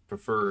would have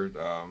preferred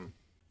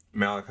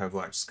Malachi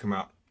Black just come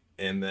out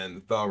and then the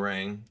bell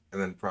rang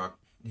and then Brock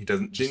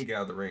didn't get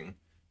out of the ring,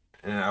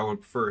 and I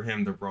would prefer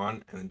him to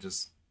run and then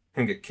just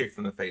him get kicked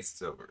in the face.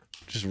 It's over.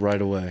 Just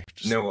right away.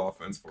 No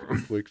offense for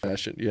him. Quick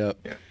fashion. Yep.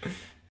 Yeah.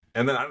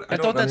 And then I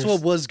thought that's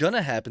what was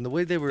gonna happen. The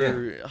way they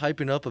were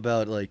hyping up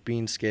about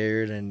being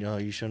scared and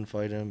you shouldn't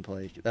fight him,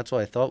 that's what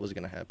I thought was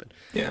gonna happen.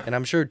 Yeah. And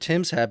I'm sure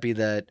Tim's happy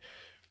that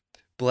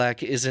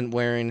Black isn't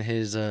wearing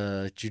his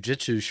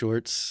jiu-jitsu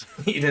shorts.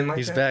 He didn't like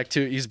he's that?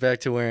 He's back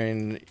to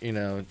wearing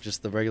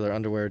just the regular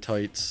underwear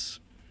tights,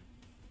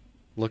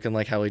 looking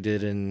like how he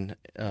did in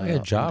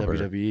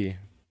WWE.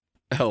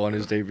 Oh, on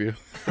his debut.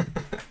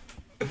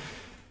 But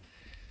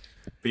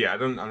yeah, I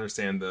don't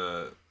understand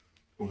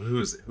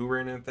who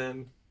ran it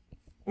then?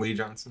 Lee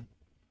Johnson?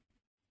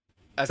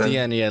 At the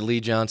end, yeah, Lee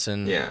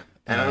Johnson. Yeah.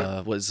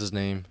 What's his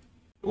name?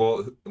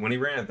 Well, when he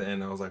ran at the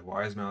end, I was like,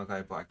 why is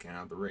Malachi Black getting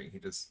out of the ring? He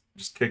just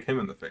kick him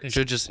in the face.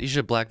 He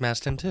should black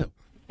mask him too.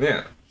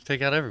 Yeah.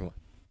 Take out everyone.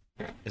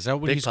 Yeah. Is that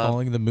what Big he's pop.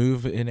 calling the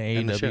move in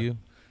AEW?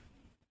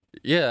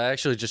 Yeah, I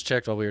actually just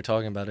checked while we were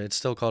talking about it. It's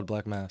still called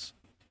Black Mass.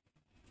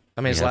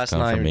 I mean, his have last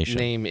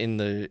name in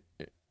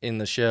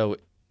the show.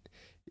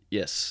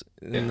 Yes,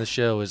 in the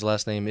show, his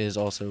last name is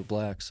also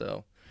Black.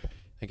 So,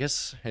 I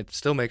guess it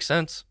still makes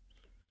sense.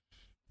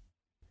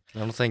 I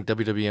don't think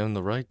WWE owned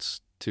the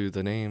rights to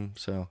the name,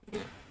 so.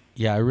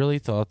 Yeah, I really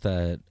thought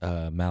that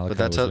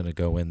Malachi was going to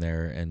go in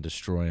there and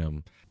destroy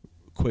him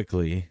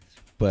quickly,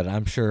 but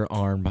I'm sure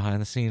Arn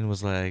behind the scene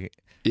was like,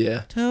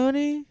 "Yeah,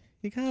 Tony,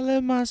 you gotta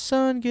let my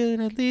son get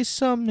at least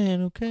something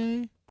in,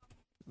 okay?"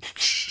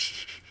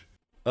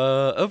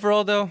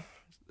 Overall, though,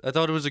 I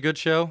thought it was a good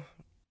show.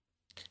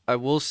 I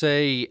will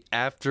say,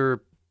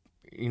 after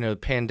the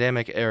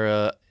pandemic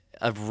era,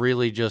 I've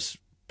really just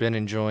been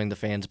enjoying the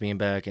fans being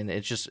back, and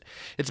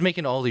it's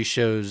making all these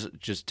shows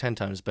just 10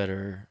 times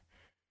better.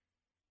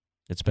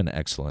 It's been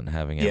excellent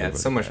having it. Yeah,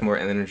 it's so much more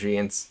energy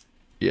and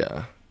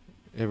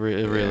it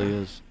really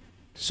is.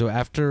 So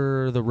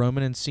after the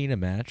Roman and Cena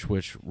match,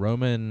 which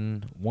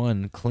Roman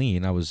won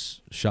clean, I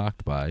was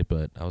shocked by,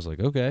 but I was like,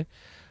 okay.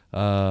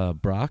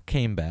 Brock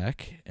came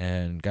back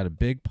and got a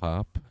big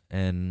pop.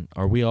 And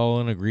are we all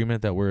in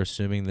agreement that we're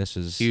assuming this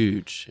is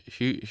huge?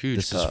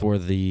 This pop. is for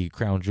the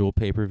Crown Jewel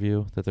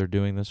pay-per-view that they're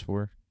doing this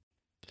for?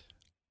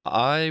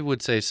 I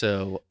would say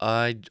so.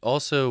 I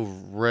also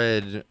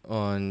read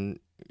on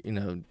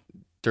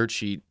dirt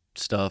sheet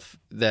stuff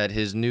that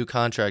his new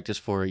contract is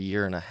for 1.5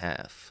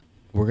 years.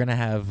 We're going to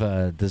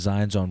have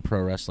designs on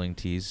Pro Wrestling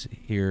Tees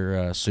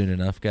here soon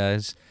enough,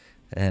 guys.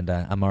 And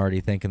I'm already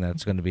thinking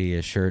that's going to be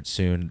a shirt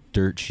soon,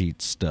 dirt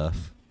sheet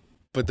stuff.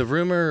 But the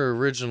rumor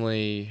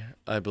originally,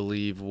 I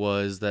believe,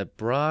 was that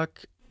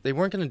Brock, they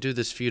weren't going to do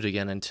this feud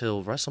again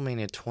until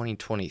WrestleMania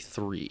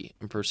 2023.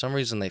 And for some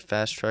reason, they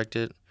fast-tracked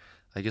it.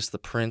 I guess the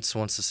Prince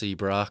wants to see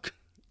Brock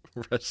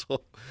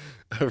wrestle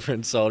over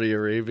in Saudi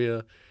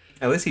Arabia.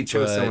 At least he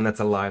chose someone that's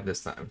alive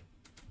this time.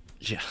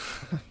 Yeah.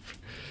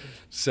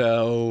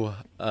 So,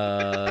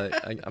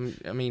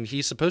 I mean,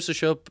 he's supposed to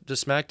show up to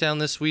SmackDown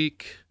this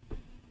week,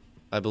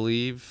 I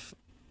believe.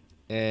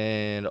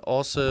 And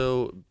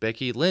also,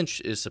 Becky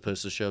Lynch is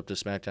supposed to show up to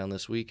SmackDown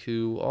this week,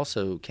 who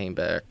also came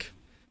back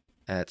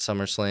at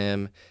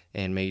SummerSlam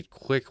and made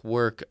quick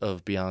work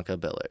of Bianca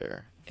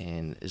Belair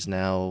and is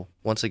now,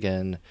 once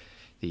again,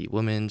 the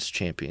women's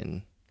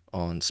champion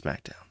on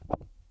SmackDown.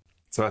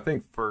 So I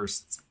think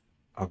first,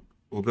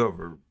 we'll go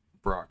over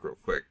Brock real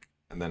quick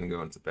and then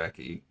go into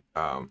Becky.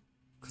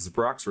 Because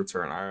Brock's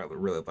return, I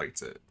really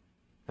liked it.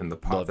 And the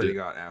pop that he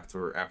got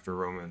after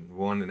Roman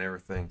won and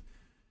everything.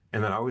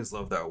 And then I always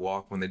love that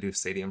walk when they do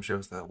stadium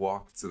shows. That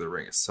walk to the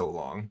ring is so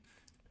long,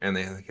 and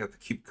they have to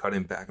keep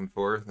cutting back and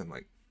forth. And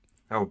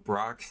how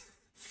Brock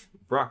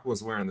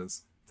was wearing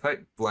this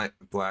tight black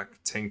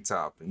tank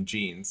top and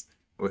jeans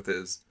with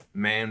his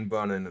man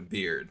bun and a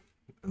beard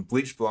and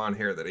bleached blonde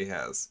hair that he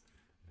has,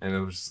 and it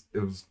was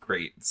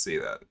great to see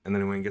that. And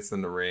then when he gets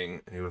in the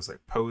ring and he was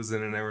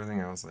posing and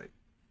everything, I was like,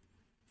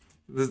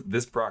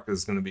 this Brock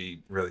is going to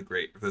be really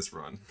great for this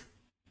run.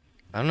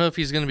 I don't know if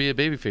he's going to be a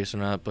babyface or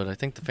not, but I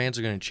think the fans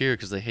are going to cheer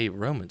because they hate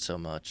Roman so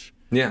much.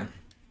 Yeah.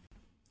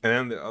 And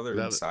then the other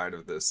That- side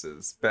of this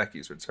is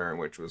Becky's return,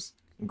 which was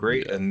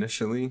great Yeah.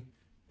 initially.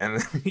 And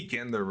then you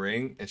get in the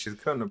ring, and she's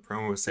cutting a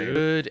promo saying,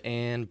 Good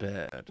and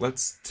bad.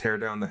 let's tear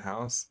down the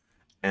house.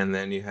 And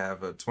then you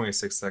have a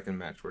 26-second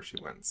match where she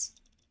wins.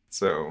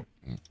 So,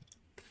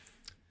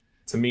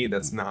 to me,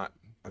 that's not...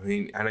 I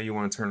mean, I know you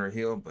want to turn her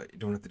heel, but you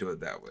don't have to do it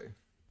that way.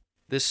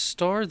 This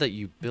star that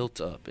you built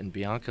up in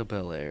Bianca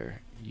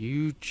Belair,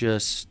 you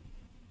just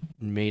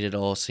made it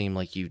all seem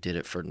like you did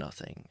it for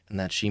nothing, and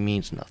that she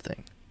means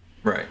nothing.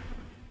 Right.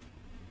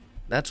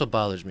 That's what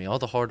bothers me. All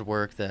the hard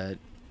work that,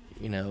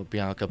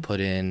 Bianca put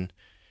in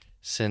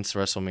since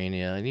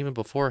WrestleMania, and even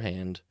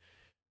beforehand,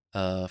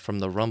 from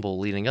the Rumble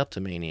leading up to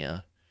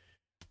Mania.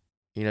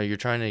 You're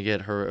trying to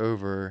get her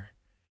over,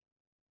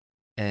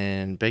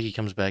 and Becky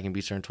comes back and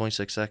beats her in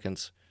 26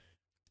 seconds.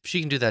 If she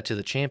can do that to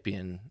the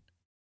champion,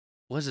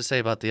 what does it say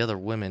about the other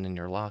women in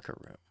your locker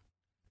room?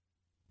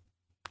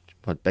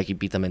 What, Becky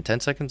beat them in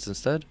 10 seconds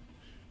instead?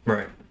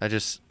 Right.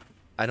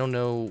 I don't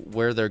know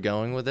where they're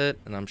going with it,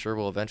 and I'm sure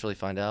we'll eventually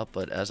find out,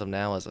 but as of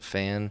now, as a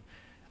fan,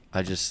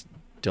 I just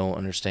don't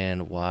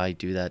understand why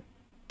do that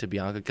to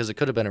Bianca, because it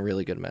could have been a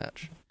really good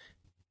match.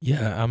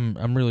 Yeah,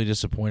 I'm really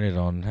disappointed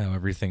on how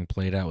everything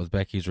played out with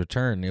Becky's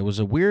return. It was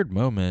a weird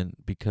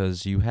moment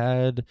because you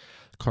had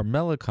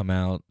Carmella come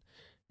out,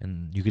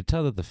 and you could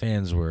tell that the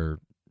fans were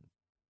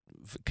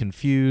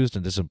confused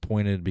and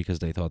disappointed because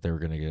they thought they were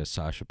going to get a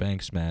Sasha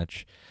Banks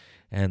match.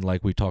 And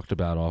like we talked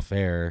about off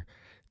air,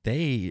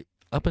 they,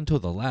 up until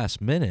the last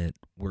minute,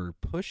 were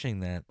pushing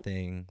that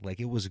thing like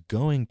it was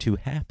going to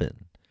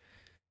happen.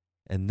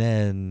 And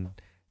then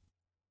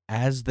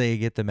as they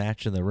get the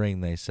match in the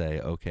ring, they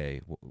say,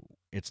 okay,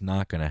 it's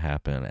not going to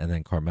happen. And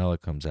then Carmella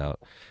comes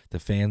out. The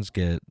fans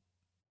get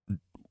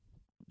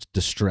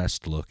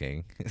distressed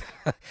looking.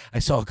 I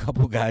saw a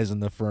couple guys in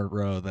the front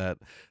row that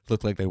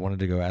looked like they wanted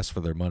to go ask for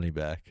their money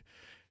back.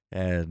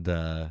 And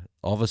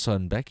all of a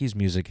sudden, Becky's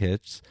music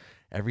hits.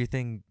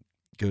 Everything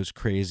goes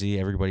crazy.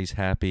 Everybody's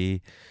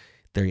happy.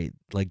 They,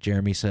 like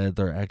Jeremy said,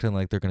 they're acting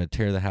like they're going to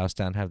tear the house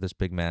down, have this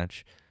big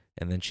match.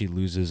 And then she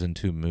loses in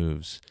 2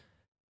 moves.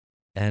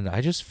 And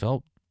I just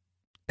felt,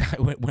 I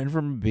went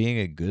from being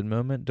a good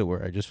moment to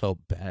where I just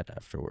felt bad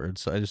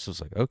afterwards. So I just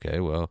was like, okay,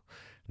 well,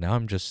 now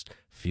I'm just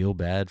feel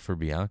bad for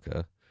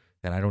Bianca.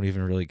 And I don't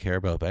even really care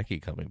about Becky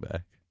coming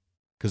back.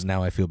 Because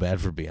now I feel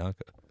bad for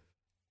Bianca.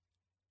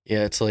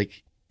 Yeah, it's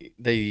like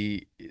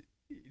they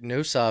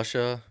no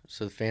Sasha,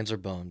 so the fans are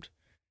bummed.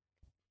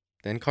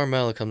 Then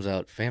Carmella comes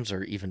out, fans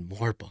are even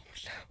more bummed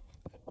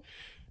now.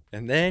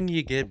 And then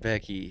you get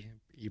Becky,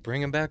 you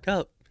bring him back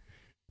up.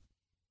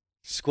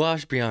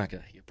 Squash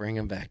Bianca, you bring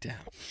him back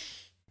down.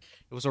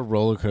 It was a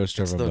roller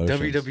coaster It's of the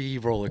emotions.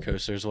 WWE roller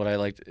coaster is what I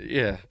like.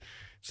 Yeah,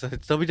 so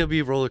it's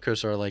WWE roller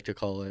coaster I like to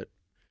call it.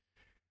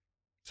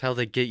 It's how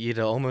they get you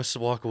to almost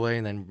walk away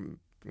and then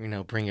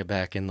bring it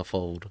back in the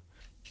fold.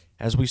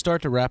 As we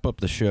start to wrap up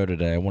the show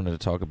today, I wanted to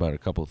talk about a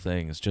couple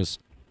things.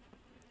 Just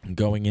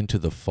going into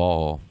the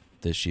fall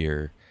this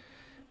year,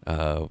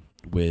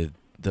 with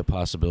the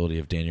possibility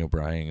of Daniel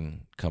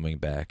Bryan coming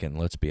back, and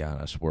let's be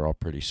honest, we're all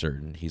pretty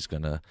certain he's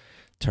going to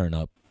turn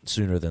up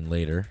sooner than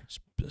later,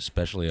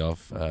 especially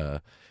off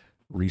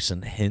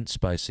recent hints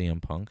by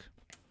CM Punk.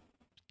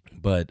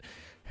 But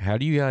how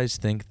do you guys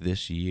think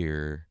this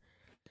year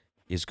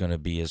is going to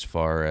be as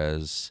far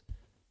as,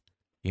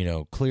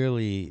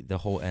 clearly the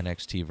whole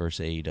NXT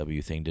versus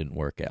AEW thing didn't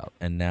work out.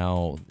 And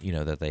now,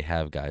 that they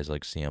have guys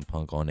like CM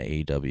Punk on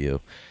AEW,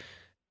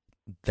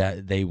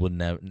 that they would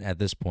never, at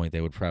this point,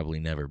 they would probably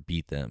never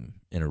beat them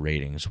in a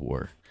ratings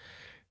war.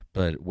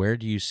 But where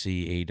do you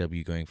see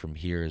AEW going from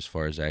here as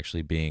far as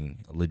actually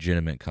being a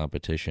legitimate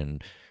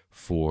competition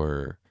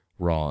for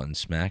Raw and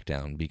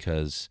SmackDown?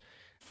 Because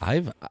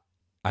I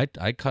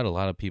cut a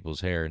lot of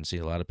people's hair and see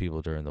a lot of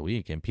people during the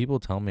week, and people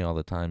tell me all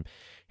the time,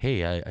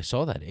 hey, I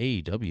saw that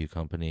AEW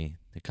company.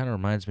 It kind of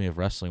reminds me of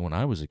wrestling when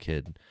I was a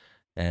kid.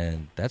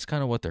 And that's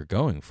kind of what they're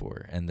going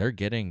for. And they're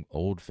getting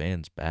old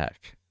fans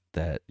back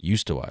that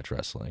used to watch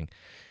wrestling,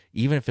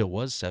 even if it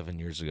was 7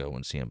 years ago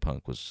when CM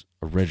Punk was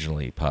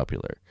originally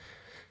popular.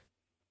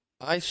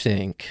 I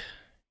think,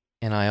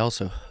 and I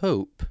also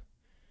hope,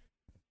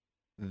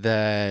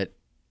 that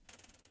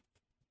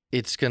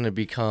it's going to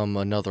become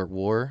another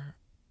war.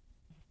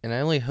 And I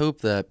only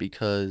hope that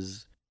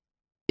because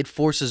it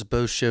forces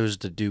both shows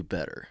to do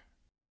better.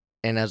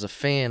 And as a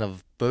fan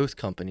of both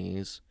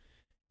companies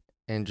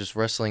and just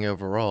wrestling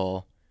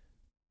overall,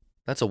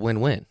 that's a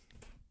win-win.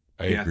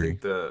 I agree. I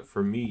think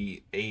for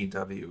me,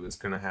 AEW is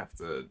going to have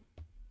to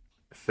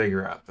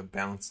figure out the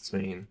balance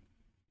between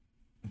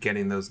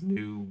getting those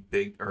new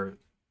big, or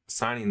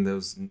signing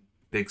those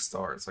big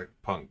stars like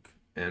Punk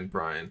and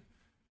Bryan,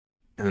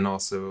 and then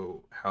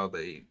also how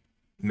they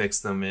mix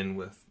them in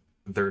with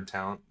their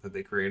talent that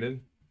they created.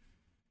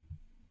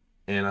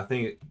 And I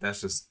think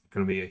that's just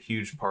going to be a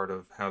huge part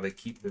of how they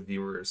keep the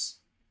viewers,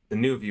 the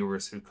new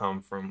viewers who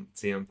come from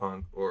CM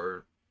Punk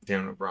or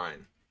Daniel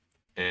Bryan,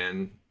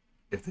 and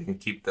if they can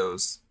keep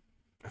those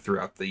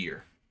throughout the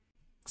year.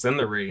 Because then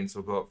the ratings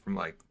will go up from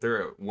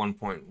they're at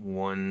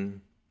 1.1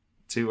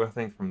 2, I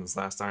think, from this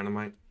last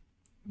Dynamite.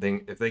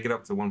 Then if they get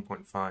up to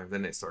 1.5,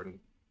 then they start to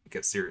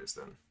get serious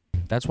then.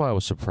 That's why I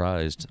was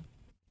surprised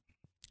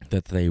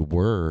that they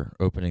were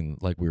opening,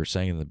 like we were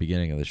saying in the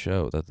beginning of the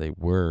show, that they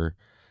were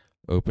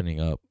opening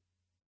up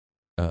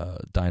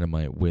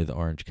Dynamite with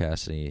Orange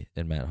Cassidy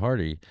and Matt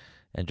Hardy.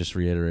 And just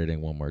reiterating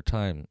one more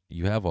time,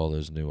 you have all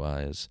those new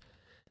eyes,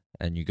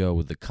 and you go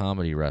with the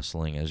comedy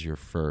wrestling as your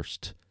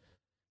first,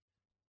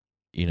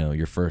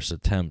 your first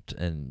attempt,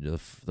 and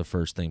the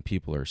first thing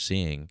people are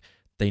seeing.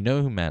 They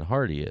know who Matt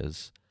Hardy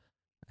is,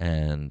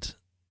 and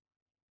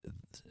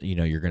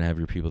you're going to have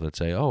your people that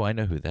say, oh, I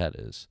know who that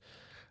is.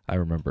 I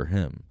remember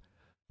him.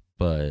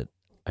 But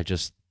I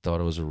just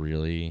thought it was a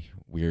really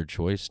weird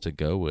choice to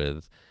go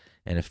with.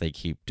 And if they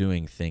keep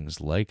doing things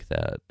like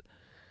that,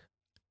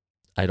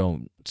 I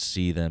don't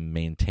see them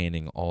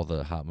maintaining all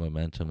the hot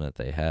momentum that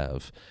they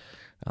have.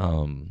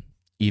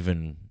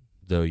 Even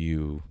though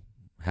you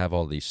have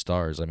all these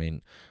stars. I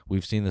mean,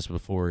 we've seen this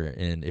before.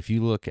 And if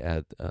you look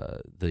at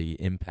the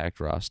Impact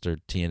roster,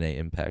 TNA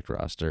Impact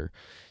roster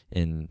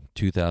in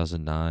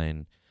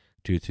 2009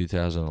 to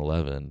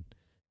 2011,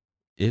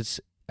 it's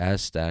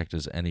as stacked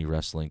as any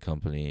wrestling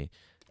company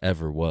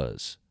ever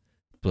was.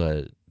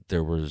 But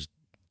there was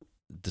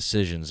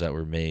decisions that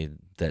were made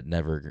that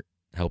never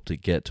helped it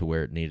get to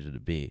where it needed to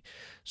be.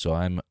 So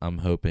I'm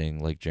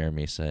hoping, like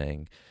Jeremy's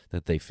saying,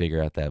 that they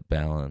figure out that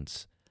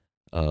balance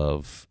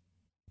of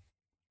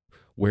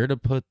where to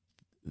put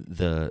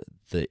the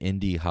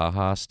indie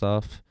haha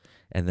stuff,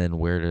 and then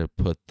where to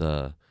put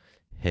the,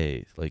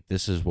 hey, like,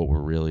 this is what we're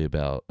really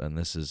about, and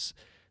this is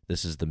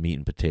the meat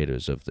and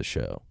potatoes of the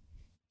show.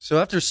 So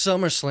after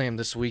SummerSlam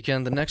this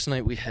weekend, the next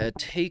night we had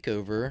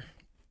Takeover.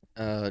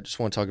 Just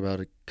want to talk about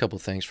a couple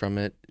things from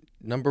it.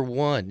 Number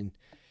 1,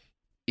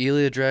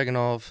 Ilya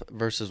Dragunov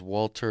versus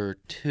Walter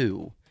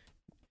 2.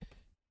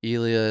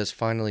 Ilya has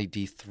finally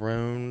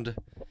dethroned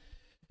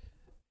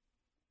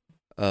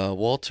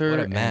Walter, What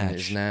a and match.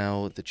 is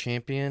now the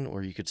champion,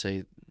 or you could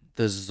say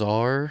the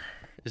Czar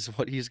is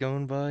what he's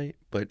going by.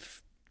 But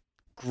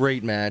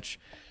great match.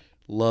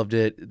 Loved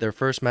it. Their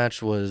first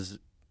match was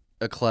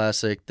a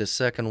classic. The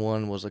second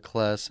one was a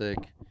classic.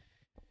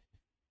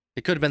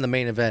 It could have been the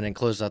main event and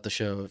closed out the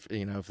show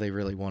if they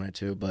really wanted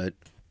to, but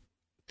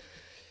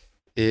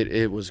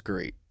it was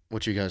great.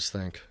 What you guys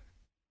think?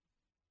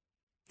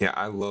 Yeah,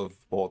 I love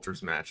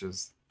Walter's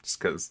matches just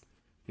because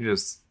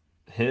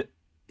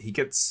he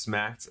gets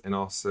smacked, and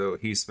also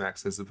he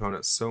smacks his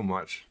opponent so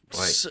much.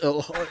 Like,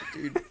 So hard,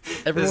 dude.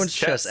 Everyone's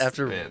chest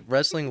after man.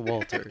 wrestling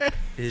Walter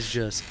is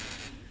just,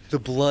 the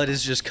blood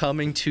is just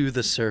coming to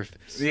the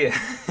surface. Yeah.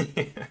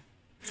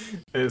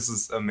 This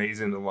is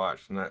amazing to watch.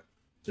 And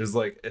there's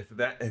like,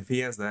 if he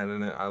has that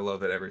in it, I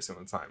love it every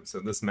single time. So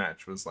this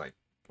match was like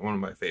one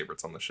of my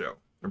favorites on the show,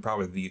 and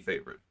probably the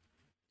favorite.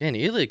 And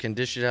Ilya can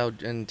dish it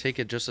out and take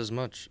it just as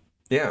much.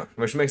 Yeah,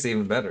 which makes it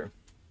even better.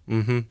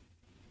 Mm-hmm.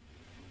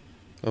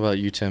 What about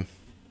you, Tim?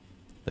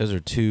 Those are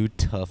two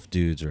tough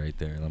dudes right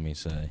there, let me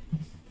say.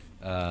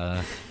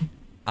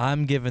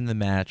 I'm giving the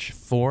match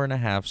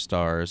 4.5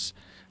 stars.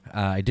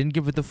 I didn't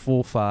give it the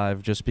full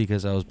 5 just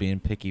because I was being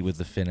picky with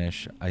the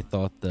finish. I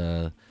thought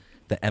the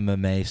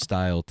MMA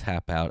style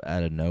tap out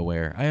of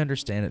nowhere. I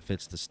understand it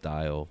fits the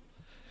style.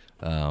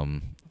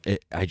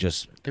 It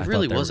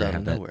really was out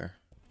of nowhere.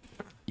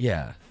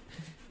 Yeah.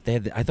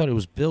 I thought it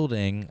was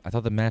building. I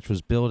thought the match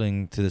was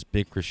building to this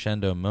big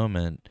crescendo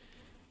moment,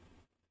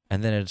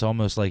 and then it's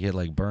almost like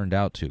it burned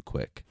out too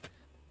quick.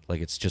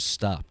 Like it's just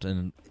stopped.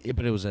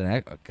 But it was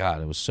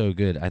God, it was so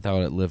good. I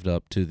thought it lived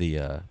up to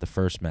the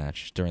first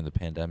match during the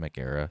pandemic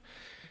era.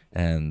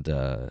 And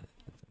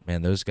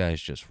man, those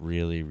guys just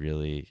really,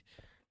 really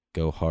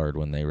go hard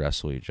when they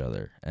wrestle each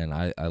other. And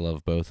I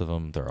love both of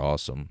them. They're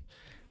awesome.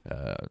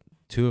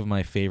 Two of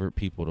my favorite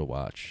people to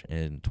watch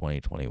in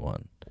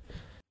 2021.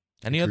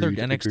 Any other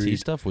NXT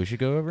stuff we should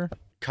go over?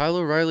 Kyle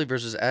O'Reilly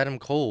versus Adam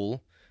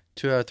Cole,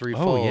 2 out of 3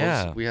 falls.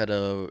 Yeah. We had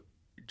a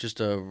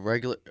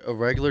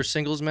regular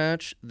singles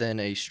match, then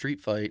a street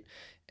fight,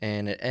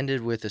 and it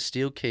ended with a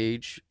steel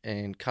cage,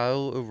 and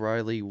Kyle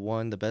O'Reilly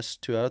won the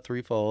best 2 out of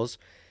 3 falls.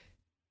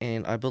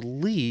 And I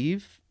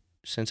believe,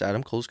 since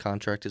Adam Cole's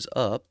contract is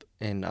up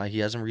and he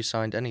hasn't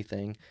re-signed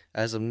anything,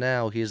 as of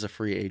now he is a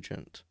free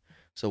agent.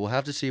 So we'll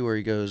have to see where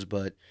he goes,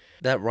 but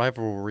that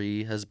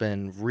rivalry has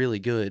been really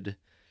good.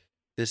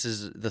 This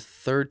is the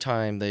 3rd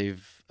time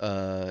they've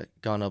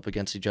gone up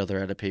against each other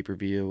at a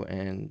pay-per-view,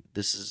 and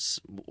this is,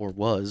 or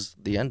was,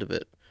 the end of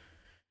it.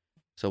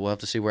 So we'll have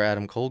to see where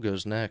Adam Cole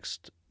goes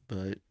next,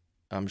 but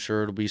I'm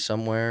sure it'll be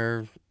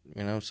somewhere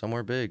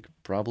big.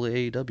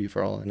 Probably AEW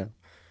for all I know.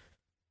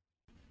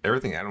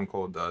 Everything Adam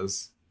Cole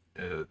does,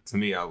 to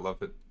me, I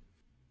love it.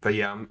 But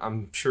yeah,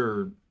 I'm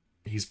sure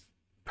he's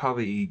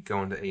probably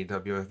going to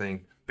AEW, I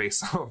think,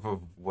 based off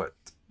of what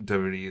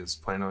WWE is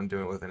planning on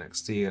doing with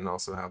NXT, and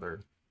also how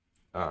they're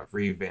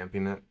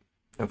revamping it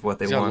of what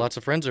they He's want. got lots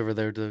of friends over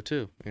there though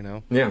too,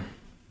 Yeah.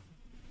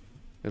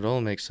 It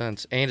all makes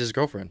sense. And his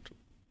girlfriend.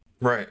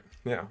 Right.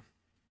 Yeah.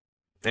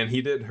 And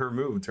he did her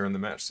move during the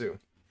match too.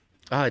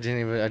 I didn't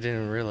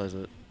even realize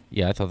it.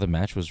 Yeah, I thought the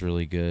match was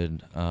really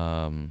good.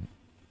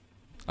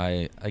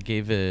 I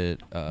gave it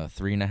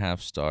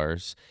 3.5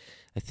 stars.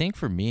 I think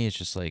for me, it's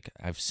just like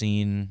we've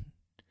seen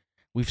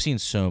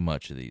so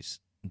much of this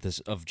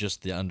of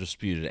just the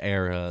Undisputed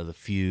Era, the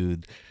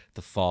feud,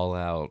 the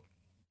fallout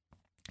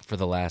for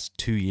the last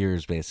 2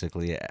 years,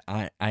 basically.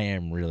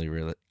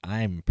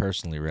 I'm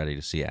personally ready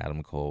to see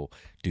Adam Cole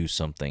do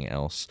something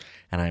else,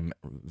 and I'm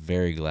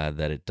very glad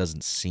that it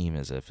doesn't seem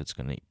as if it's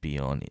going to be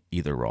on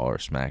either Raw or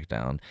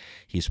SmackDown.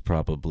 He's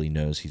probably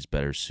knows he's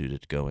better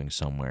suited going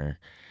somewhere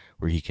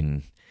where he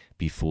can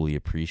be fully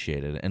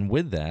appreciated. And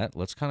with that,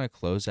 let's kind of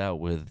close out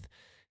with,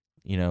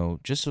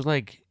 just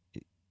like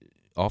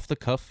off the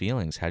cuff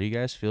feelings. How do you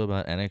guys feel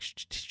about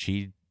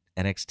NXT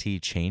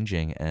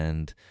changing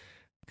and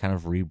kind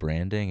of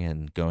rebranding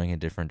and going a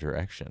different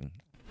direction?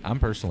 I'm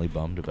personally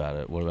bummed about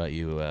it. What about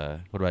you?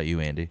 What about you,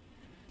 Andy?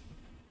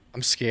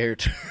 I'm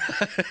scared.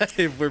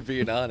 If we're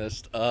being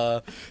honest,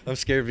 I'm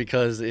scared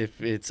because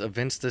if it's a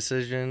Vince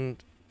decision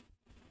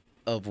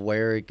of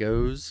where it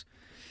goes,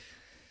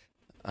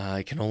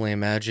 I can only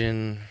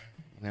imagine.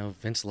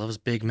 Vince loves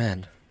big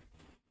men.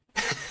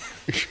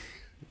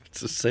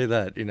 To say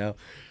that,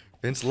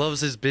 Vince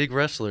loves his big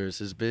wrestlers,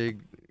 his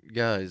big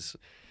guys,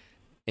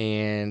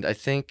 and I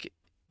think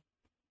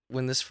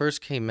when this first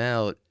came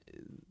out,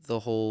 the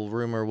whole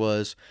rumor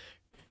was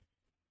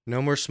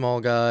no more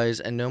small guys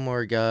and no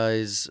more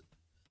guys,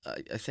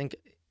 I think,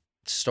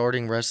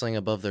 starting wrestling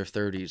above their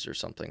 30s or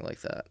something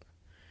like that.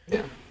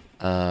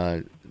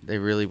 Yeah. They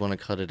really want to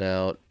cut it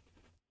out,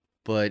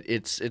 but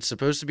it's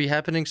supposed to be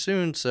happening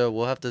soon, so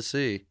we'll have to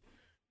see.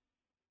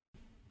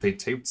 They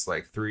taped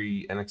like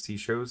 3 NXT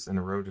shows in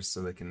a row just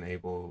so they can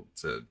able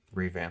to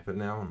revamp it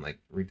now and like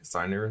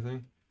redesign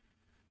everything.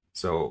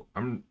 So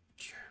I'm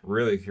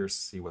really curious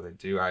to see what they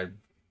do. I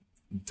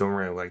don't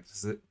really like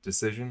this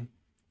decision.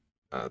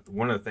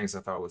 One of the things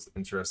I thought was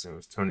interesting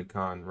was Tony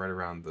Khan right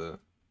around the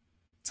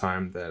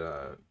time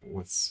that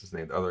what's his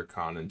name, the other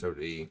Khan in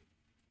WWE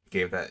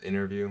gave that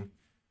interview,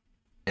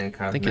 and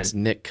kind I think it's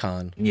Nick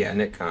Khan. Yeah,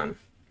 Nick Khan,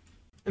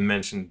 and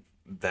mentioned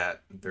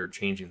that they're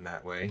changing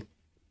that way.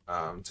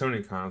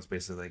 Tony Khan was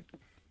basically like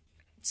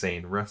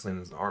saying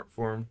wrestling is an art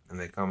form, and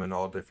they come in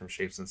all different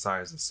shapes and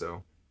sizes. So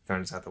you kind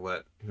of just have to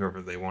let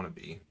whoever they want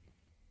to be.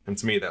 And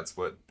to me, that's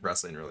what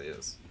wrestling really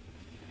is.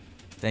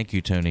 Thank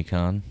you, Tony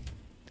Khan.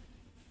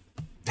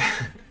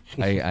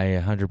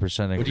 I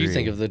 100% agree. What do you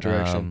think of the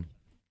direction?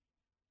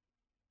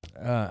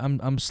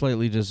 I'm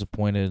slightly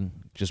disappointed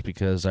just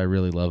because I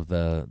really love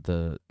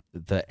the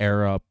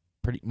era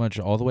pretty much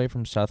all the way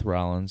from Seth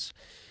Rollins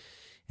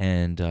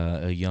and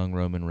a young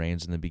Roman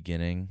Reigns in the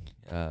beginning,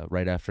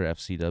 right after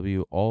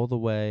FCW, all the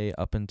way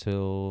up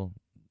until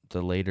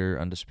the later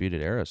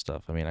Undisputed Era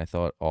stuff. I mean, I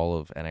thought all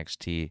of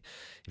NXT,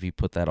 if you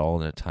put that all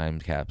in a time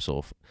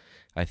capsule,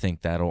 I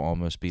think that'll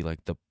almost be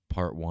like the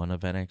part 1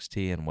 of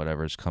NXT, and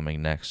whatever's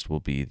coming next will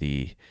be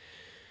the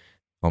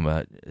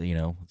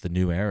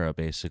new era,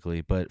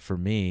 basically. But for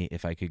me,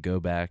 if I could go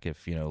back,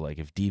 if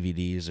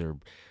DVDs or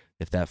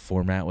if that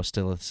format was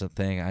still a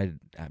thing,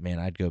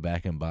 I'd go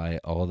back and buy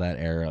all that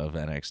era of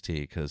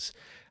NXT, because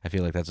I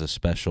feel like that's a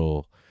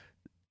special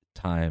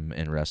time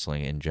in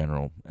wrestling in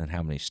general, and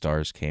how many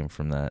stars came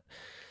from that.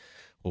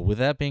 Well, with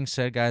that being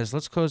said, guys,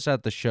 let's close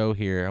out the show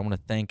here. I want to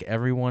thank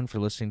everyone for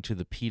listening to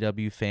the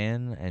PW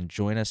Fan, and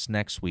join us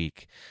next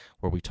week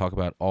where we talk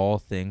about all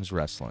things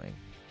wrestling.